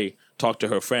 and I talk to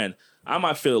her friend, I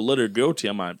might feel a little guilty.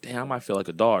 I'm like, damn, I might feel like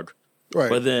a dog. Right.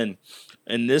 But then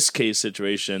in this case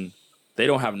situation, they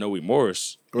don't have no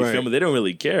remorse. You feel me? They don't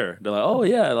really care. They're like, oh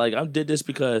yeah, like I did this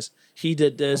because he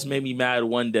did this, made me mad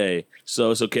one day.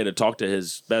 So it's okay to talk to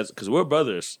his best because we're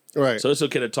brothers. Right. So it's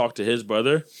okay to talk to his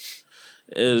brother.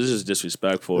 It's just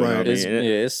disrespectful. Right. You know what I mean?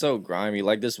 It's so grimy.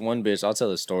 Like this one bitch, I'll tell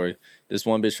the story. This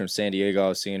one bitch from San Diego, I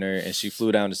was seeing her, and she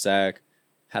flew down to Sac,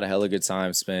 had a hella good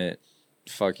time, spent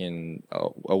fucking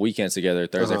a weekend together,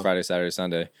 Thursday, Friday, Saturday,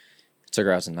 Sunday. Took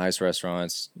her out to nice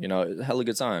restaurants, hella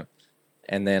good time.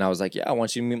 And then I was like, yeah, I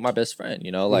want you to meet my best friend,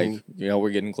 we're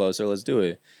getting closer, let's do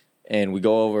it. And we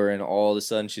go over, and all of a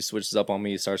sudden she switches up on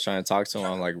me, starts trying to talk to him.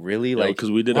 I'm like, really? Like,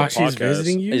 because we did a podcast. She's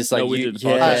visiting you? It's like, we did a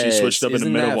podcast. She switched up in the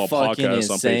middle of a podcast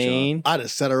on Patreon. I'd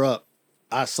have set her up.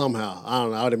 I don't know.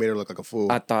 I would have made her look like a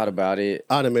fool. I thought about it.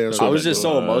 I'd have made her look I like was a just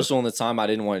fool. so emotional in the time. I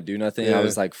didn't want to do nothing. Yeah. I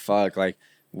was like, fuck. Like,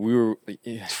 we were.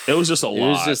 It was just a lot. It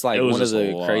was just like one of just a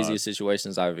the lot. craziest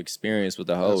situations I've experienced with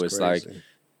the hoe. That's It's like crazy.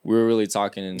 we were really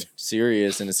talking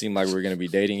serious, and it seemed like we were gonna be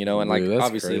dating, and like Dude, that's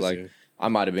obviously, crazy. like I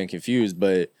might have been confused,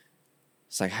 but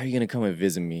it's like, how are you gonna come and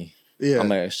visit me? Yeah. I'm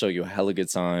gonna show you a hella good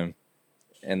time,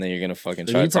 and then you're gonna fucking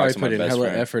So try you to talk probably to my put in best hella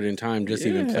friend. effort and time just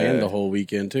even Yeah. plan the whole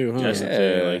weekend too, huh? Yes.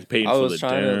 Like, paying I for was the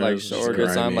trying to like dinners, show her a good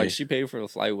time. grimy. Like she paid for the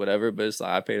flight, whatever. But it's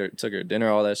like I paid her, took her to dinner,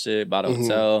 all that shit, bought a Mhm.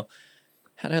 hotel,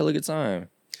 had a hella good time.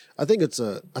 I think it's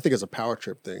a power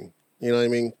trip thing. You know what I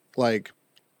mean? Like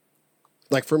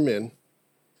for men,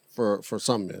 for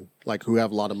some men, like who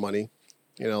have a lot of money,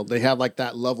 they have like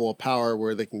that level of power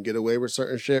where they can get away with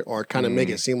certain shit or kind of make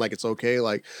it seem like it's okay.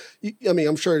 Like,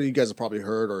 I'm sure you guys have probably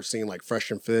heard or seen like Fresh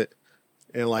and Fit.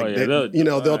 And like,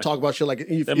 they'll talk about shit like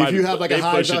if you have like a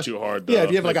high push it value, too hard. Though. yeah,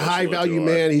 if you have like They a push it high too value hard.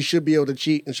 man, he should be able to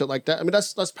cheat and shit like that. I mean,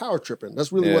 that's power tripping.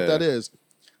 That's really what Yeah. that is.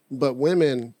 But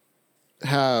women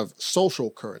have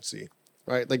social currency,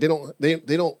 right? Like they don't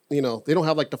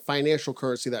have like the financial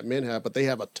currency that men have, but they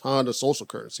have a ton of social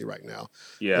currency right now.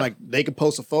 Yeah. Like they can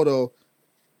post a photo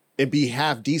and be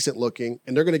half decent looking,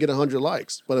 and they're gonna get 100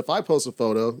 likes. But if I post a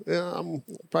photo, I'm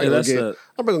probably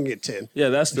gonna get 10. Yeah,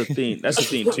 that's the thing. That's the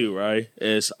thing too, right?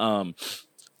 Is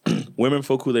women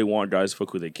fuck who they want, guys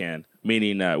fuck who they can.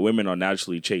 Meaning that women are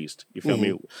naturally chaste. You feel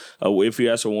me? If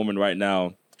you ask a woman right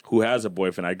now who has a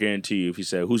boyfriend, I guarantee you, if you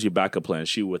said, "Who's your backup plan?"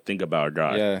 she would think about a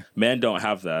guy. Yeah. Men don't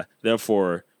have that.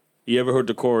 Therefore, you ever heard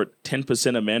the quote,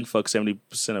 10% of men fuck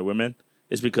 70% of women?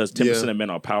 It's because 10% of men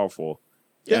are powerful.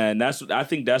 Yeah. And I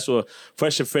think that's what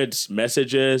Fresh and Fit's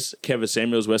message is. Kevin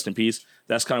Samuels, rest in peace.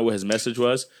 That's kind of what his message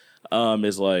was.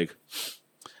 Is like,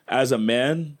 as a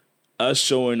man, us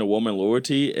showing a woman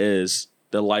loyalty is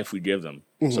the life we give them.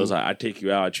 So it's like, I take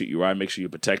you out, I treat you right, make sure you're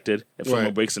protected. If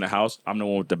someone breaks in the house, I'm the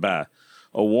one with the bat.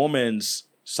 A woman's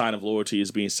sign of loyalty is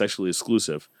being sexually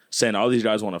exclusive, saying all these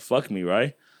guys want to fuck me,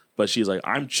 right? But she's like,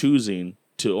 I'm choosing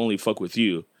to only fuck with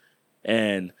you.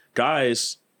 And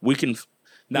guys, we can.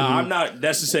 Now, I'm not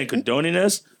necessarily condoning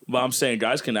this, but I'm saying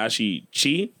guys can actually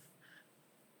cheat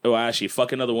or actually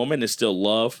fuck another woman and still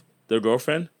love their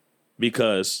girlfriend.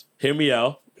 Because, hear me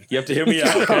out. You have to hear me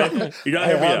out, okay? You gotta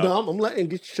hear me out. No, I'm letting you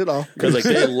get your shit off. Because like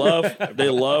they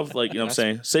love, like, you know what I'm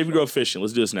saying? Say if you go fishing,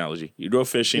 let's do this analogy. You go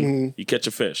fishing, you catch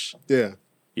a fish. Yeah.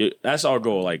 That's our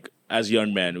goal, like, as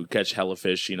young men who catch hella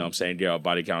fish, you know what I'm saying, get our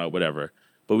body count or whatever.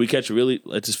 But we catch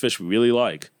this fish we really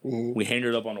like. We hang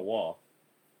it up on the wall,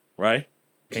 right?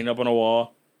 Hang it up on the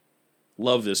wall.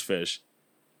 Love this fish.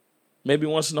 Maybe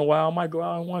once in a while I might go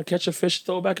out and want to catch a fish,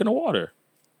 throw it back in the water.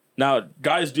 Now,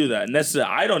 guys do that. And that's it.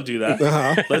 I don't do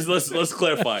that. Let's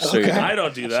clarify. Sure I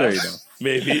don't do that. Sure you don't.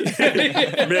 Maybe.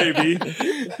 Maybe.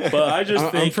 But I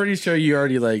just think... I'm pretty sure you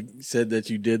already like said that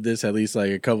you did this at least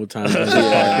like a couple times on this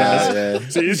podcast. Yeah.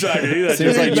 So he's trying to do that.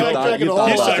 Seems like you He's thought trying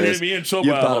about to this. get me in trouble.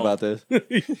 You've thought about this.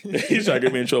 He's trying to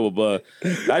get me in trouble. But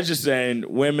I just saying,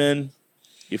 women,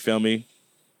 you feel me?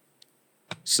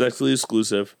 Sexually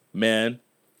exclusive. Men,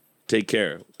 take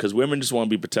care. Because women just want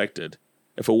to be protected.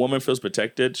 If a woman feels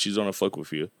protected, she's gonna fuck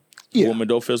with you. If a woman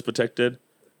don't feel protected,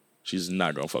 she's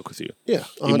not gonna fuck with you. Yeah.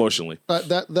 Emotionally.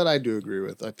 That I do agree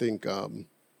with. I think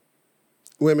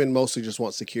women mostly just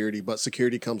want security, but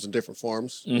security comes in different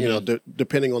forms, you know,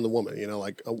 depending on the woman. You know,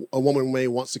 like a woman may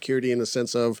want security in the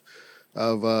sense of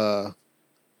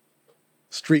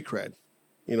street cred.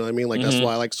 You know what I mean? Like, that's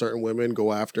why, like, certain women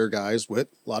go after guys with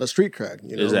a lot of street cred,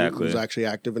 you know, who's actually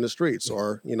active in the streets,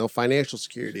 or, you know, financial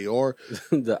security, or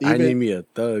I need me a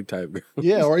thug type girl.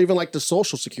 Yeah, or even like the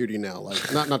social security now.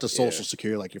 Like, not the social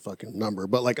security, like your fucking number,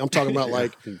 but like, I'm talking about,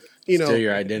 like, you know, Steal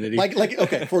your identity. Like,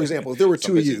 okay, for example, if there were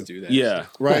two of you, Yeah.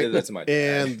 right? That's my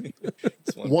And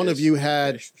one of you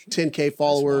had 10K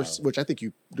followers, which I think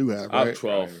you do have, right? I have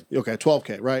 12. Okay,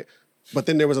 12K, right? But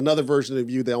then there was another version of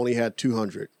you that only had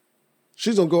 200.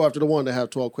 She's gonna go after the one that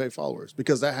have 12K followers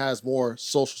because that has more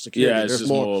social security. Yeah, it's just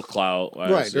more clout.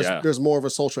 Right. There's more of a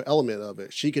social element of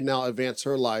it. She can now advance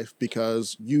her life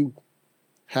because you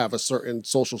have a certain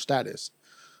social status.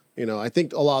 You know, I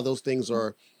think a lot of those things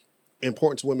are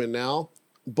important to women now,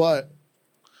 but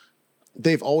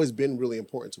they've always been really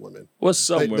important to women. What's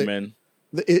some women?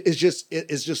 It's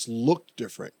just looked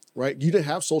different, right? You didn't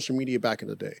have social media back in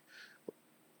the day,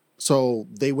 so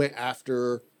they went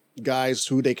after guys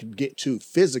who they could get to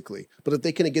physically. But if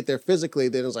they couldn't get there physically,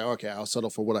 then it's like, okay, I'll settle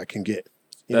for what I can get.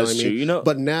 You know what I mean? True. You know,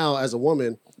 but now as a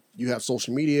woman, you have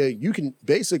social media. You can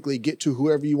basically get to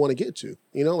whoever you want to get to.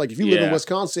 You know, like if you live in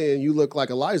Wisconsin and you look like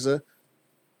Eliza,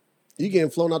 you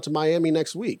getting flown out to Miami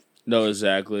next week. No,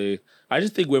 exactly. I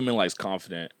just think women likes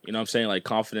confident. You know what I'm saying? Like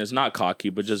confidence, not cocky,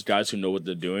 but just guys who know what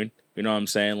they're doing. You know what I'm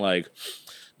saying? Like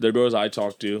the girls I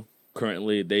talk to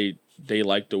currently, they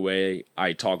like the way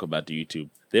I talk about the YouTube.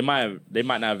 They might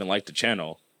not even like the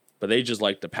channel, but they just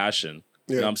like the passion.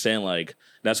 You know what I'm saying? Like,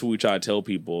 that's what we try to tell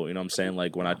people. You know what I'm saying?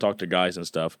 Like, when I talk to guys and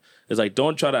stuff, it's like,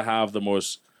 don't try to have the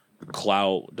most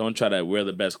clout. Don't try to wear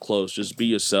the best clothes. Just be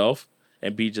yourself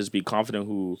and be confident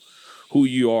who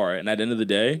you are. And at the end of the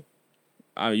day,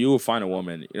 you will find a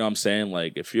woman. You know what I'm saying?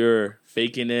 Like, if you're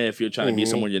faking it, if you're trying to be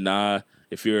someone you're not,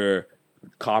 if you're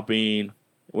copying,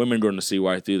 women are going to see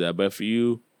right through that. But if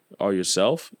you are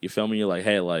yourself, you feel me? You're like,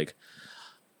 hey, like,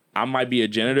 I might be a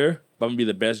janitor, but I'm going to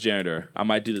be the best janitor. I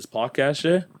might do this podcast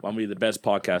shit, but I'm going to be the best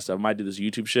podcaster. I might do this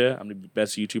YouTube shit. I'm going to be the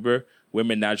best YouTuber.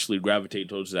 Women naturally gravitate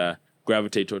towards that,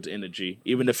 gravitate towards energy.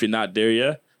 Even if you're not there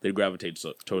yet, they gravitate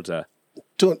towards that.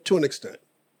 To an extent.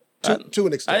 To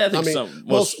an extent. I think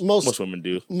most women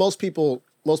do. Most people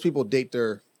date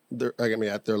their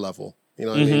at their level. You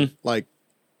know what I mean? Like,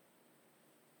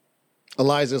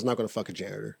 Eliza's not going to fuck a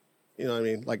janitor. You know what I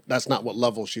mean? Like, that's not what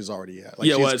level she's already at.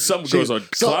 Like, some girls are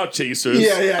clout chasers.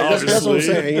 Yeah, that's what I'm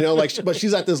saying. You know, like, but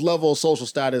she's at this level of social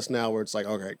status now where it's like,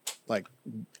 okay, like,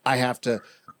 I have to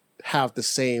have the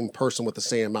same person with the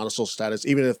same amount of social status,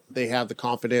 even if they have the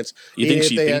confidence. You think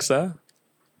she thinks that?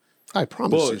 I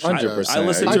promise you she 100%. does.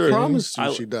 I promise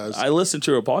you she does. I listen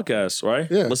to her podcast, right?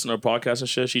 Yeah. Listen to her podcast and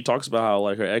shit. She talks about how,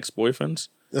 like, her ex-boyfriends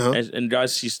and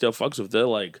guys she still fucks with, they're,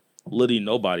 like, literally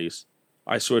nobodies.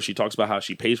 I swear she talks about how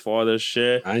she pays for all this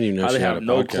shit. I didn't even know how she they had have a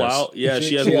no podcast. clout. Yeah,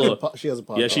 she has a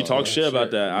podcast. Yeah, she talks shit about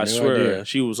that. I swear. idea.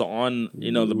 She was on,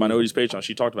 the Minorities Patreon.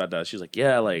 She talked about that. She's like,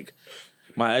 yeah, like,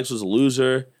 my ex was a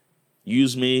loser,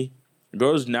 used me.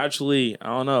 Girls naturally, I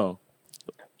don't know.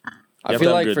 I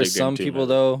feel like for some people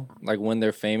though, like when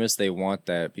they're famous, they want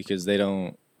that because they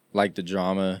don't like the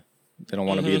drama. They don't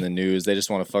want to be in the news. They just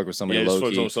want to fuck with somebody low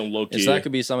key. And so that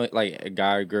could be something like a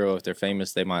guy or girl. If they're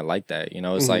famous, they might like that. You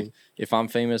know, it's like if I'm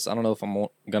famous, I don't know if I'm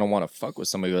gonna want to fuck with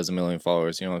somebody who has 1 million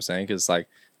followers. You know what I'm saying? Because like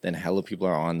then hella people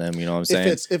are on them. You know what I'm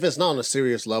saying? If it's not on a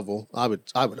serious level, I would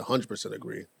 100%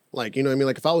 agree. Like, you know what I mean?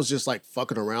 Like if I was just like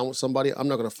fucking around with somebody, I'm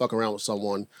not gonna fuck around with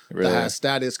someone that has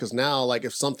status. Because now, like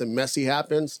if something messy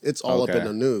happens, it's all up in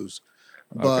the news.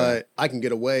 But I can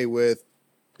get away with,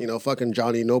 you know, fucking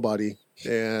Johnny Nobody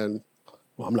and.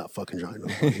 Well, I'm not fucking Johnny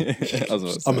Nobody.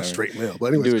 I'm a straight male. But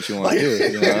anyway, do what you want to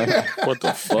do. You know? What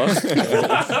the fuck?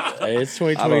 Hey, it's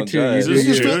 2022.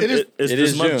 Is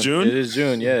this month June? It is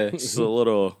June, yeah. It's a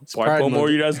little white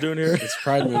more you guys doing here? It's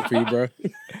Pride Month for you, bro.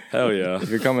 Hell yeah. If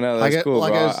you're coming out, that's cool,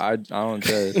 bro. I don't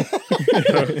judge.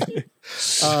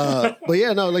 But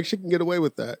yeah, no, like she can get away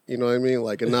with that. You know what I mean?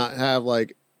 Like, and not have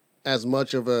like as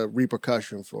much of a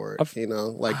repercussion for it. You know,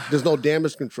 like there's no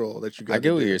damage control that you got. I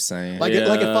get what you're saying. Like,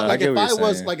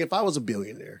 if I was a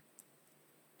billionaire,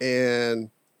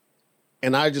 and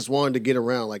I just wanted to get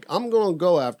around, like I'm gonna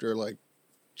go after like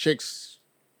chicks.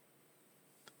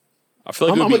 I feel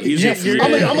like it would be easier for you.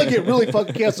 I'm gonna get really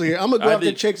fucking canceled here. I'm gonna go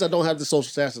after chicks that don't have the social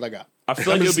status that I got. I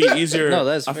feel like it would be easier. No,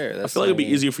 that's fair. I feel like it'd be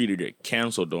easier for you to get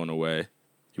canceled in a way.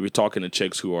 If you're talking to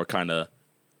chicks who are kind of.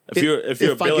 If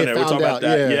you're a billionaire, we're talking about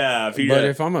that. Yeah.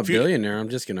 If I'm a billionaire, I'm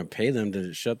just gonna pay them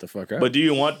to shut the fuck up. But do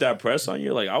you want that press on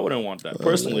you? Like I wouldn't want that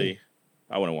personally.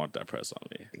 I wouldn't want that press on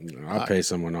me. I'll pay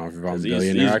someone off if I'm a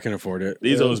billionaire. I can afford it.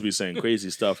 These always be saying crazy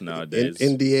stuff nowadays.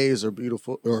 NDAs are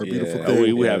beautiful. Or beautiful.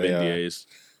 We have NDAs.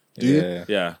 Do you?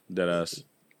 Yeah, deadass.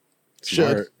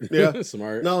 Smart. Yeah,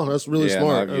 smart. No, that's really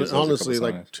smart. Honestly,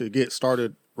 like to get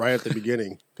started right at the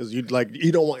beginning because you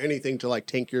don't want anything to like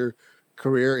tank your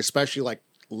career, especially like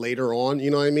later on.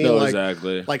 You know what I mean? No, like,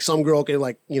 exactly. Like some girl can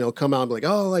like come out and be like,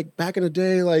 oh, like back in the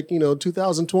day, like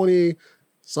 2020,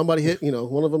 somebody hit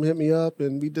one of them hit me up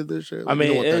and we did this shit. Like, I mean,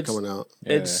 you don't want that coming out.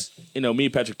 It's me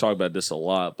and Patrick talk about this a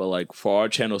lot, but like for our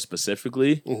channel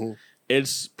specifically,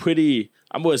 it's pretty.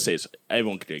 I'm going to say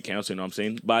everyone can get canceled, you know what I'm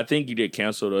saying? But I think you get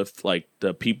canceled if, like,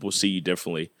 the people see you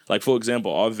differently. Like, for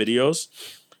example, our videos,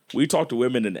 we talk to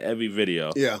women in every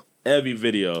video. Yeah. Every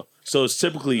video. So it's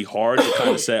typically hard to kind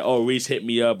of say, oh, Reese hit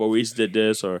me up or Reese did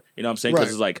this or, you know what I'm saying?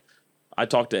 Because it's like, I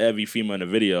talk to every female in the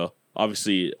video.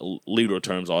 Obviously, legal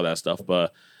terms, all that stuff.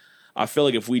 But I feel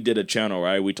like if we did a channel,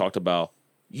 right, we talked about,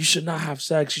 you should not have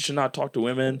sex, you should not talk to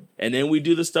women. And then we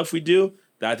do the stuff we do,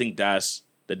 I think that's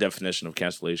the definition of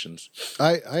cancellations.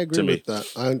 I agree with that.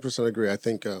 I 100% agree. I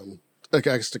think, I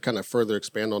guess to kind of further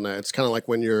expand on that, it's kind of like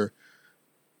when your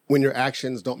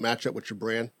actions don't match up with your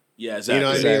brand. Yeah, exactly. You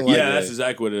know what I mean? Like, that's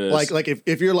exactly what it is. Like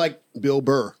if you're like Bill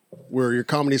Burr, where your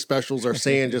comedy specials are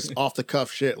saying just off the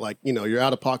cuff shit, like you're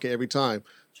out of pocket every time.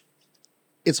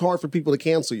 It's hard for people to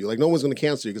cancel you. Like no one's going to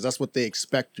cancel you because that's what they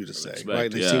expect you to say, right?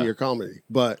 They've seen your comedy.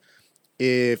 But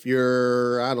if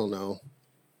you're, I don't know,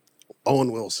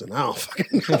 Owen Wilson, I don't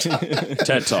fucking know.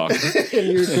 TED Talk. and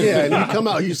you come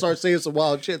out, you start saying some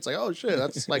wild shit. It's like, oh shit,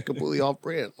 that's like completely off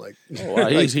brand. Like, oh, wow,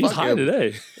 he's high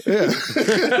today. Yeah. What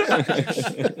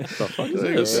the fuck is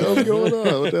this? What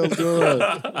the hell's going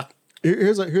on?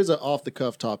 Here's an off the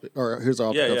cuff topic, or here's an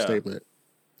off the cuff statement.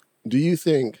 Do you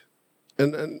think,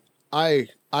 and I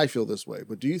feel this way,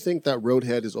 but do you think that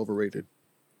Roadhead is overrated?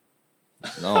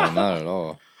 No, not at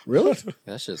all. Really?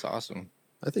 That shit's awesome.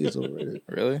 I think it's overrated.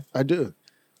 Really? I do.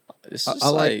 It's just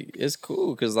like it's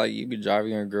cool because like you be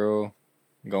driving your girl,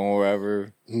 going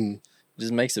wherever,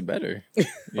 just makes it better.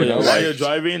 You know, while you're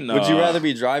driving, would you rather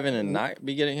be driving and not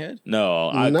be getting hit? No,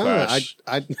 I'd crash.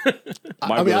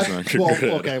 Well,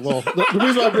 the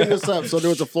reason I bring this up, so there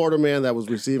was a Florida man that was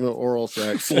receiving oral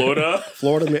sex. Florida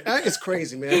man, it's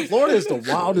crazy, man. Florida is the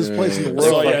wildest place in the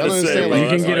world. Like, I understand. You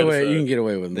can get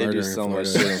away with murder. They do so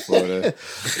much shit in Florida.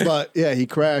 But yeah, he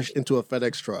crashed into a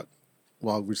FedEx truck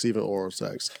while receiving oral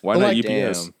sex. Why not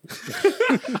UPS?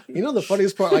 You know the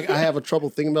funniest part? Like I have a trouble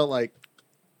thinking about like,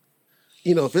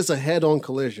 if it's a head-on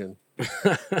collision,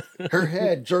 her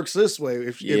head jerks this way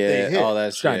if they hit. Oh,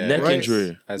 that's neck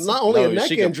injury. That's not only a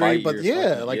neck injury, but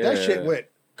that shit went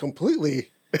completely.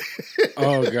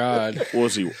 Oh God, What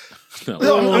was he?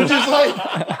 No, I'm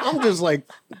just like,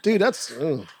 dude, that's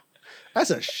a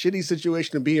shitty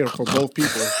situation to be in for both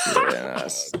people. I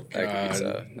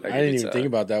didn't even think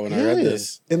about that when I read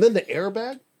this. And then the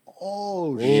airbag.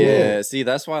 Oh shit. Yeah, see,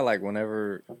 that's why like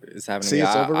whenever it's happening to me,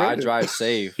 I drive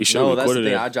safe. No, that's the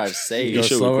thing. I drive safe. You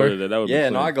should have recorded it. That would be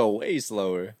funny. I go way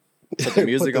slower. Put the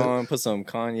music on. Put some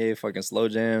Kanye fucking slow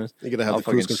jams. You're gonna have I'm the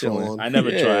cruise fucking control chilling. on. I never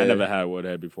Yeah. tried. I never had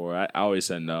Woodhead before. I always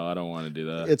said no. I don't want to do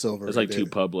that. It's over. It's like too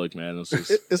public, man. It's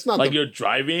just It's not like the, you're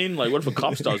driving. Like, what if a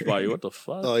cop stops by you? What the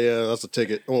fuck? Oh yeah, that's a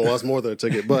ticket. Well, that's more than a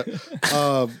ticket, but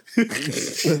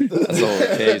That's the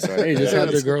whole case, right? Hey, just there.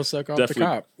 have the girl suck off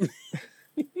Definitely. the cop.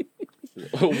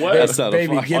 What? That's not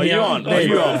Baby, a fuck. give Are me you out, on? Are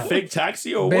baby. you on fake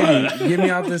taxi or Baby, what? give me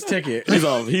out this ticket. He's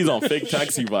on fake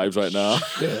taxi vibes right now.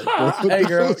 Hey,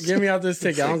 girl, give me out this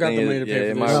ticket. I don't got the money to pay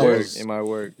it for might this. work. was- It might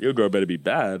work. Your girl better be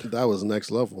bad. that was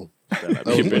next level. That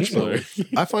was be a next bitch level. killer.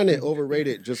 I find it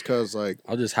overrated just because, like,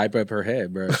 I'll just hype up her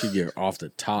head, bro. She get off the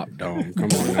top, dome. Come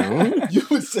on now. you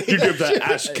would say You give that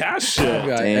Ash Cash shit.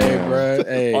 Hey, Damn. bro.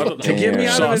 Hey, Oh, to get me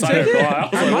out of shots the I didn't ticket, know. I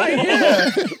was I like, might, what?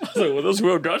 yeah. I was like, well, those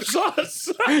real gunshots.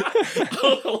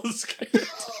 I was scared.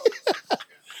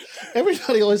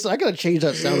 Everybody always. I gotta change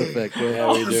that sound effect, bro. Yeah,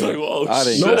 I we was do. like, whoa, I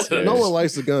didn't No, get scared. no one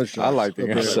likes the gunshot. I like the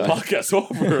gunshot. Podcast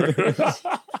over.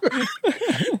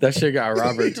 That shit got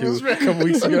Robert too a couple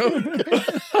weeks ago.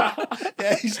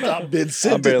 Yeah, he stopped mid I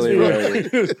sentence. barely bro. heard it.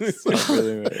 I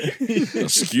barely heard it.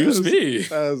 Excuse me.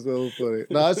 That's so funny.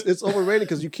 No, it's overrated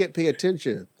because you can't pay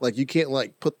attention. Like you can't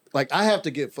I have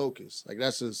to get focused. Like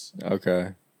that's just Okay.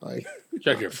 like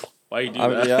Check your. Why you do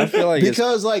that? Yeah, I feel like it's,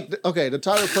 because the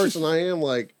type of person I am,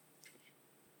 like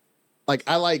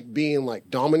I like being like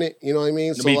dominant. You know what I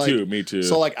mean? So, Me too.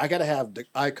 So like I gotta have the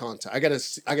eye contact. I gotta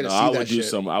see I that would do shit.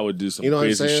 some. I would do some You know what I'm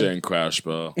crazy saying? shit and crash,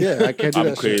 bro. Yeah, I can't do I'm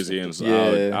that crazy shit. and so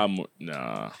Yeah. I'm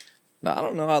nah. I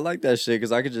don't know. I like that shit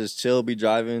because I could just chill, be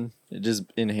driving. It just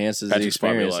enhances Patrick's the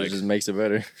probably experience. like- It just makes it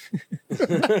better.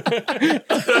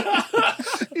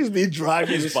 He's be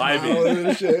driving, He's he's vibing. vibing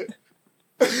and shit.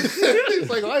 He's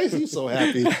like, why is he so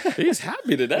happy? He's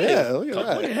happy today. Yeah, look at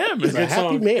that. Look at him. He's a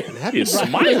happy man. Happy He's driver.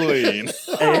 smiling.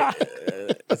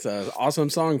 That's an awesome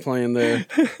song playing there.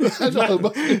 I know,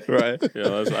 but- Right.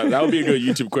 Yeah, that would be a good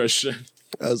YouTube question.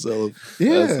 That's yeah. That's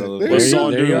there a- you What There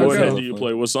song you do go. what head do you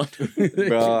play? What song?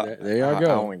 Bro, There y'all I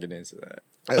go. won't get into that.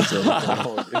 That's I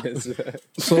won't get into that.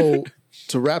 So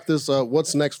to wrap this up,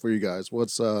 what's next for you guys?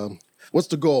 What's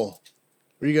the goal?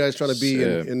 Where you guys trying to be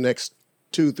Shit. in next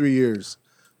 2-3 years?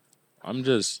 I'm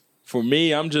just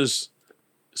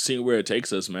seeing where it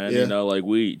takes us, man. Yeah. You know, like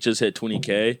we just hit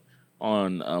 20K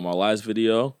on our last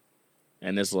video,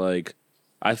 and it's like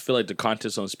I feel like the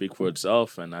content's don't speak for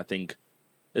itself, and I think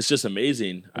it's just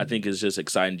amazing. I think it's just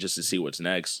exciting just to see what's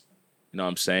next. You know what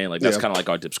I'm saying? Like that's Yeah. kind of like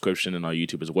our description in our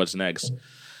YouTube is what's next,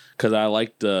 because I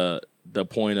like the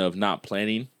point of not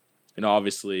planning. You know,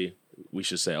 obviously we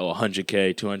should say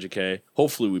 100K, 200K.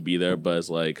 Hopefully we be there, but it's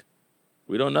like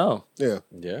we don't know. Yeah.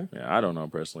 Yeah. Yeah, I don't know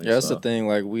personally. Yeah, that's so. the thing.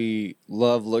 Like, we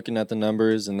love looking at the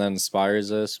numbers and that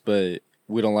inspires us, but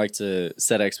we don't like to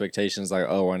set expectations like,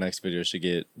 oh, our next video should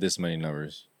get this many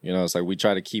numbers. You know, it's like we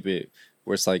try to keep it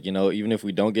where it's like, you know, even if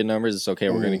we don't get numbers, it's okay.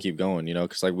 We're going to keep going, you know,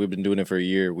 because like we've been doing it for a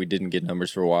year. We didn't get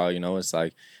numbers for a while, you know, it's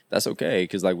like, that's okay.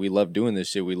 Because like we love doing this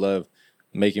shit. We love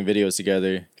making videos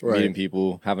together, Right. meeting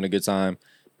people, having a good time.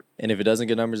 And if it doesn't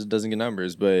get numbers, it doesn't get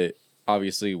numbers. But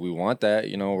obviously we want that,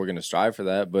 you know, we're going to strive for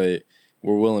that, but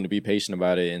we're willing to be patient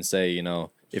about it and say, you know,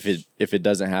 if it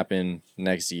doesn't happen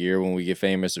next year when we get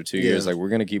famous or 2 years, like we're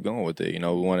going to keep going with it. You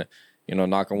know, we want to, you know,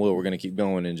 knock on wood, we're going to keep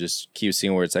going and just keep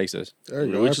seeing where it takes us. There you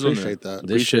Yeah, go. we I just wanna- appreciate that.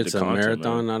 This Appreciate shit's the a content,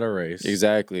 marathon, man. not a race.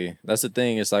 Exactly. That's the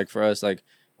thing. It's like for us, like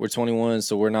we're 21,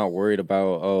 so we're not worried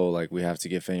about, oh, like we have to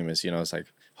get famous. You know, it's like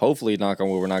hopefully, knock on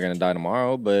wood, we're not going to die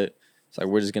tomorrow, but it's like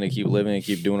we're just going to keep living and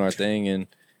keep doing our thing, and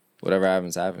whatever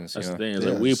happens, happens. That's You the know? thing. Is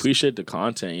Yeah, like we it's- appreciate the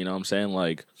content. You know what I'm saying?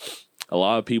 Like a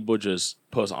lot of people just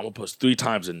post, I'm going to post 3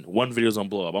 times and one video's going to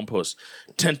blow up. I'm going to post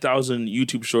 10,000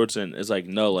 YouTube shorts. And it's like,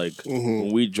 no, like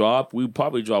when we drop, we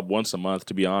probably drop once a month,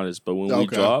 to be honest. But when we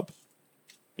Okay. drop,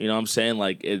 you know what I'm saying?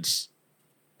 Like it's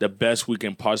the best we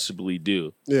can possibly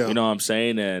do. Yeah. You know what I'm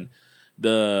saying? And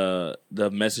the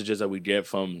messages that we get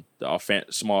from our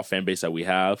small fan base that we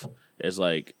have is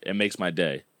like, it makes my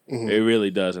day. It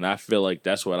really does. And I feel like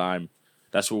that's what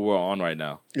we're on right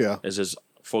now. Yeah. It's just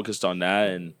focused on that,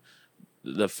 and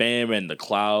the fame and the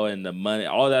clout and the money,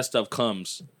 all that stuff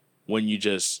comes when you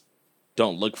just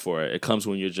don't look for it. It comes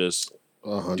when you're just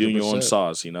 100%. doing your own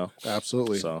sauce, you know?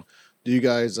 Absolutely. So Do you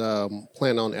guys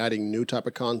plan on adding new type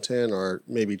of content or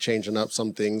maybe changing up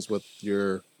some things with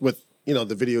the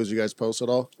videos you guys post at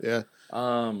all? Yeah.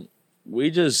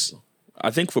 I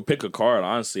think for Pick a Card,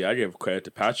 honestly, I give credit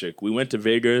to Patrick. We went to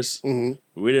Vegas. We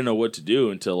didn't know what to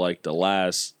do until like the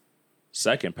last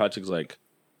second. Patrick's like,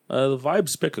 the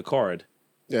vibes pick a card.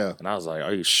 Yeah. And I was like,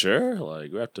 are you sure?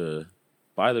 Like, we have to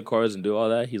buy the cards and do all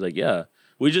that? He's like, yeah.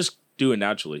 We just do it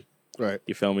naturally. Right.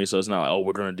 You feel me? So it's not like, oh,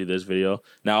 we're going to do this video.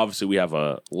 Now, obviously, we have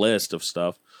a list of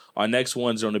stuff. our next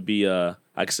one's going to be I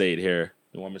can say it here.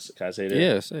 You want me to? Can I say it?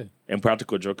 Yeah, say.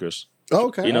 Impractical Jokers.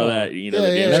 Okay. You know that. You know Yeah,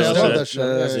 the yeah, game that's show. dope, shit? that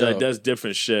show. That's Yeah, Like, that's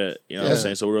different shit. You know what I'm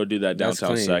saying? So we're gonna do that That's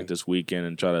downtown clean. Sac this weekend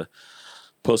and try to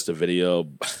post a video.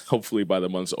 Hopefully by the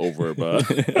month's over,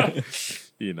 but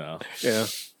you know. yeah.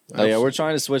 Oh, yeah, we're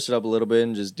trying to switch it up a little bit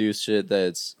and just do shit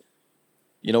that's,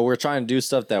 we're trying to do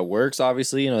stuff that works,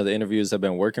 obviously. The interviews have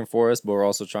been working for us, but we're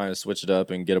also trying to switch it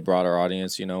up and get a broader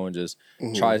audience, and just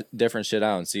try different shit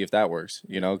out and see if that works,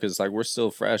 because like we're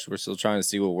still fresh. We're still trying to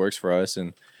see what works for us,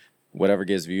 and whatever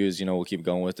gets views, we'll keep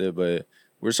going with it. But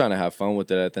we're trying to have fun with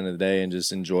it at the end of the day and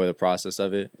just enjoy the process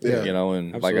of it. Yeah.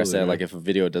 And like I Absolutely, said, man. like if a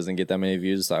video doesn't get that many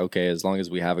views, it's like, okay, as long as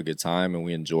we have a good time and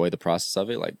we enjoy the process of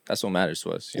it, like that's what matters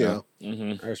to us. You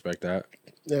know? I respect that.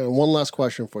 Yeah. One last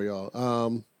question for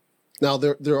y'all. Now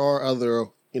there are other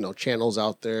channels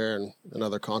out there and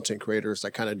other content creators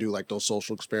that kind of do like those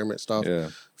social experiment stuff. Yeah.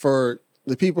 For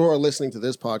the people who are listening to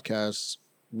this podcast,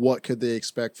 what could they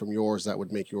expect from yours that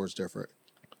would make yours different?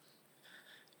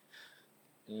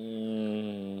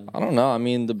 I don't know. I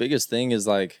mean, the biggest thing is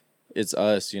like it's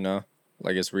us,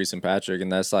 like it's Reese and Patrick, and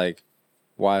that's like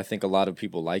why I think a lot of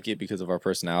people like it because of our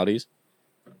personalities.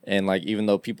 And like even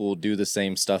though people will do the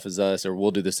same stuff as us or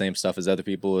we'll do the same stuff as other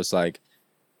people, it's like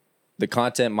the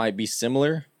content might be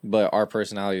similar, but our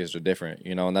personalities are different,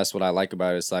 and that's what I like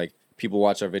about it. It's like people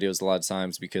watch our videos a lot of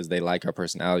times because they like our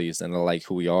personalities and they like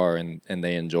who we are and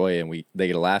they enjoy it and they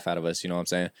get a laugh out of us, you know what I'm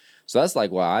saying? So that's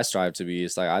like what I strive to be.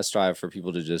 It's like I strive for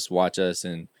people to just watch us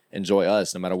and enjoy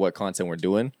us no matter what content we're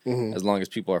doing. As long as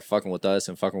people are fucking with us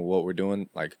and fucking with what we're doing,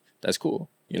 like that's cool,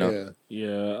 Yeah.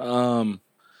 Yeah.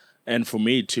 And for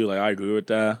me too, like I agree with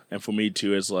that. And for me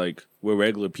too, it's like we're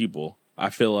regular people. I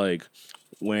feel like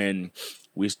when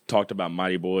we talked about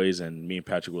Mightyboyz and me and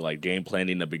Patrick were like game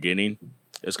planning in the beginning,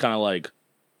 it's kind of like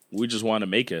we just want to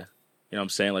make it. You know what I'm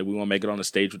saying? Like we want to make it on the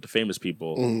stage with the famous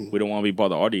people. We don't want to be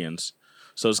part of the audience.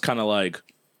 So it's kind of like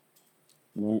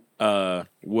we're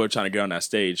trying to get on that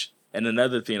stage. And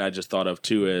another thing I just thought of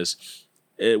too is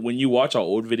when you watch our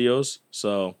old videos,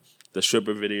 so the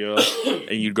stripper video,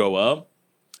 and you go up,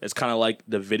 it's kind of like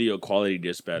the video quality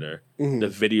gets better. The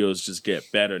videos just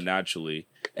get better naturally.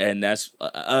 And that's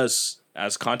us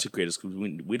as content creators, because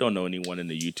we don't know anyone in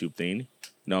the YouTube thing. You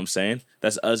know what I'm saying?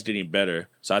 That's us getting better.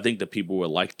 So I think the people will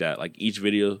like that. Like each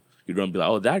video, you're going to be like,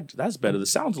 oh, that's better. The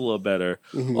sound's a little better.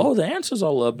 Oh, the answers are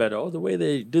a little better. Oh, the way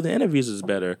they do the interviews is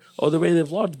better. Oh, the way they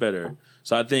vlog's better.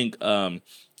 So I think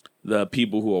the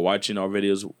people who are watching our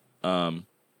videos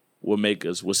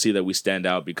will see that we stand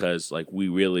out because like we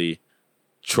really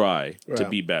try to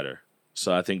be better.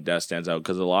 So I think that stands out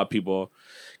because a lot of people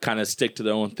kind of stick to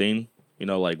their own thing.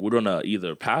 Like we're gonna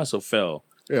either pass or fail.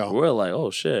 Yeah. We're like,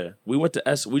 oh shit. We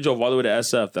drove all the way to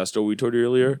SF. That story we told you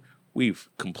earlier. We've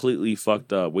completely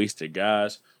fucked up, wasted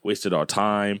gas, wasted our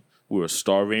time. We were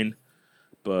starving.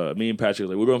 But me and Patrick,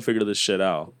 like, we're gonna figure this shit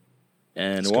out.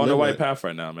 And we're on the right path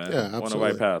right now, man. Yeah, we're on the absolutely.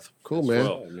 right path. Cool,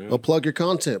 man. Well, plug your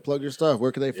content, plug your stuff.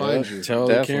 Where can they find you? Tell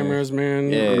Definitely. the cameras,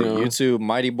 man. Yeah, YouTube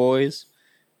Mightyboyz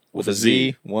with a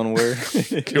Z, one word.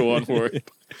 Get one word.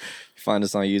 Find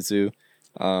us on YouTube.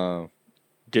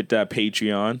 Get that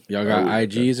Patreon. Y'all got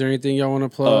IGs or anything y'all want to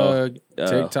plug?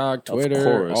 TikTok, Twitter,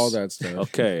 course. all that stuff.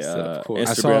 Okay. Of course.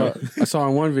 Instagram. I saw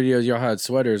in one video y'all had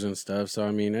sweaters and stuff. So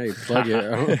I mean, hey, plug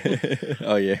it.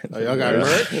 Oh yeah. Oh, y'all got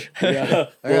merch? Yeah.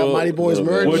 I got Mightyboyz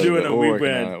merch. We're doing a We're working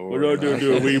on rebrand. it. We're going to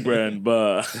do a rebrand.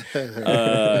 But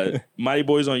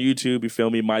Mightyboyz on YouTube. You feel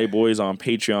me? Mightyboyz on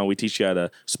Patreon. We teach you how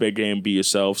to spit game, be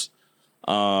yourselves.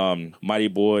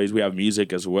 Mightyboyz. We have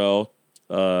music as well.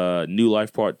 New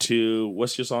Life Part 2.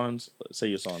 What's your songs? Say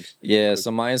your songs. Yeah,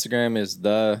 so my Instagram is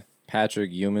the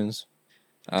Patrick Humans.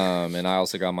 And I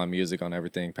also got my music on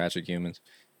everything, Patrick Humans.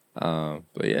 But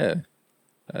yeah,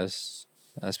 that's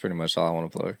pretty much all I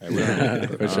want to plug.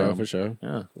 For sure.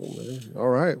 Yeah. All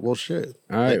right. Well, shit.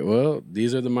 All right. Well,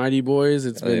 these are the Mightyboys.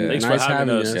 It's been yeah. Thanks nice for having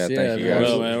having us. us. Yeah, thank you, For guys.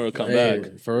 real, man. We'll come Hey,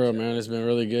 back. for real, man. It's been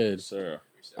really good. Sir.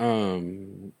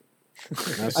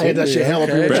 I hit that shit hella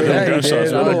premature. Yeah, you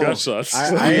did. Not a Oh, gunshots.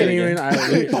 I ain't even.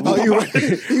 Oh, you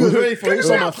was ready for it. You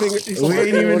saw my finger. You saw We my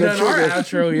ain't finger even on the done our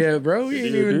trigger. outro yet, bro. We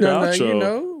ain't You even do done that. outro. You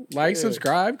know, like,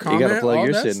 subscribe, comment, gotta plug all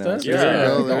your that shit now. stuff. Yeah. There you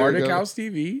go, the there you Arctic go. House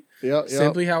TV. Yep.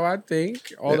 Simply how I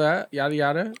think. All that. Yada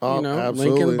yada. Oh, You know, link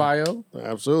absolutely. in the bio.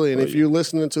 Absolutely. And if you're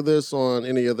listening to this on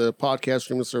any of the podcast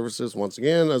streaming services, once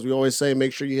again, as we always say,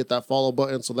 make sure you hit that follow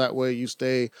button so that way you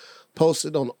stay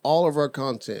posted on all of our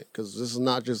content because this is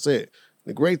not just it.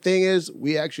 The great thing is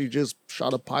we actually just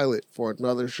shot a pilot for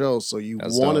another show. So you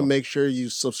want to make sure you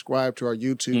subscribe to our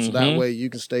YouTube so that way you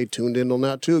can stay tuned in on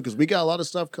that too. Because we got a lot of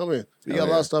stuff coming. We got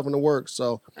a lot of stuff in the works.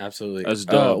 So absolutely. That's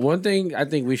dope. One thing I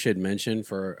think we should mention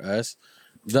for us,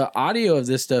 the audio of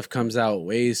this stuff comes out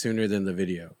way sooner than the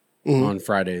video on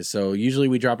Fridays. So usually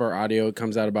we drop our audio. It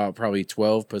comes out about probably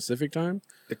 12 Pacific time.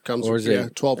 It comes, or is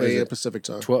it 12 a.m. Pacific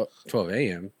time. 12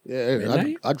 a.m.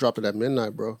 Yeah, I dropped it at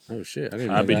midnight, bro. Oh shit! I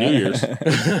didn't Happy New Year's.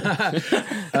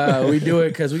 We do it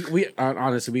because we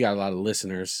honestly we got a lot of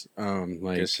listeners.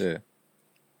 Like shit.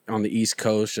 On the East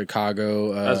Coast,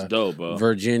 Chicago, that's dope, bro.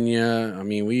 Virginia. I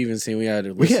mean, we had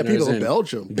people in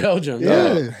Belgium.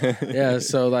 Yeah.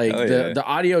 So like the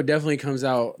audio definitely comes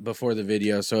out before the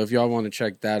video. So if y'all want to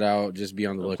check that out, just be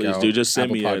on the lookout. Please do. Just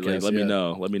send Apple me. Let me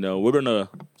know. Let me know. We're gonna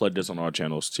plug this on our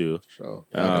channels too. So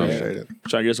I appreciate it.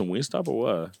 Trying to get some Wingstop or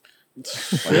what?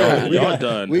 Y'all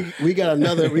done. We got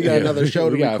another show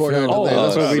to record after that.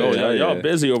 That's what we do. Y'all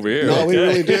busy over here. No, we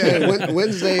really do.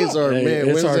 Wednesdays are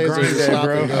it's our grind day,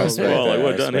 bro. Like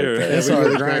we're done here. It's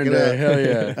our grind day. Hell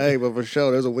yeah. Hey, but for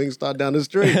sure, there's a Wingstop down the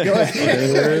street. Go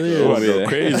ahead. Go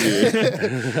crazy.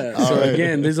 So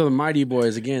again, these are the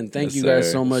Mightyboyz. Again, thank you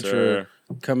guys so much for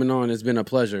coming on. It's been a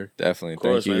pleasure. Definitely. Of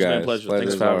course, thank you guys. It's been a pleasure.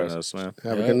 Thanks for having us, man.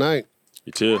 Have a good night.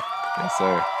 You too. Yes,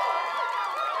 sir.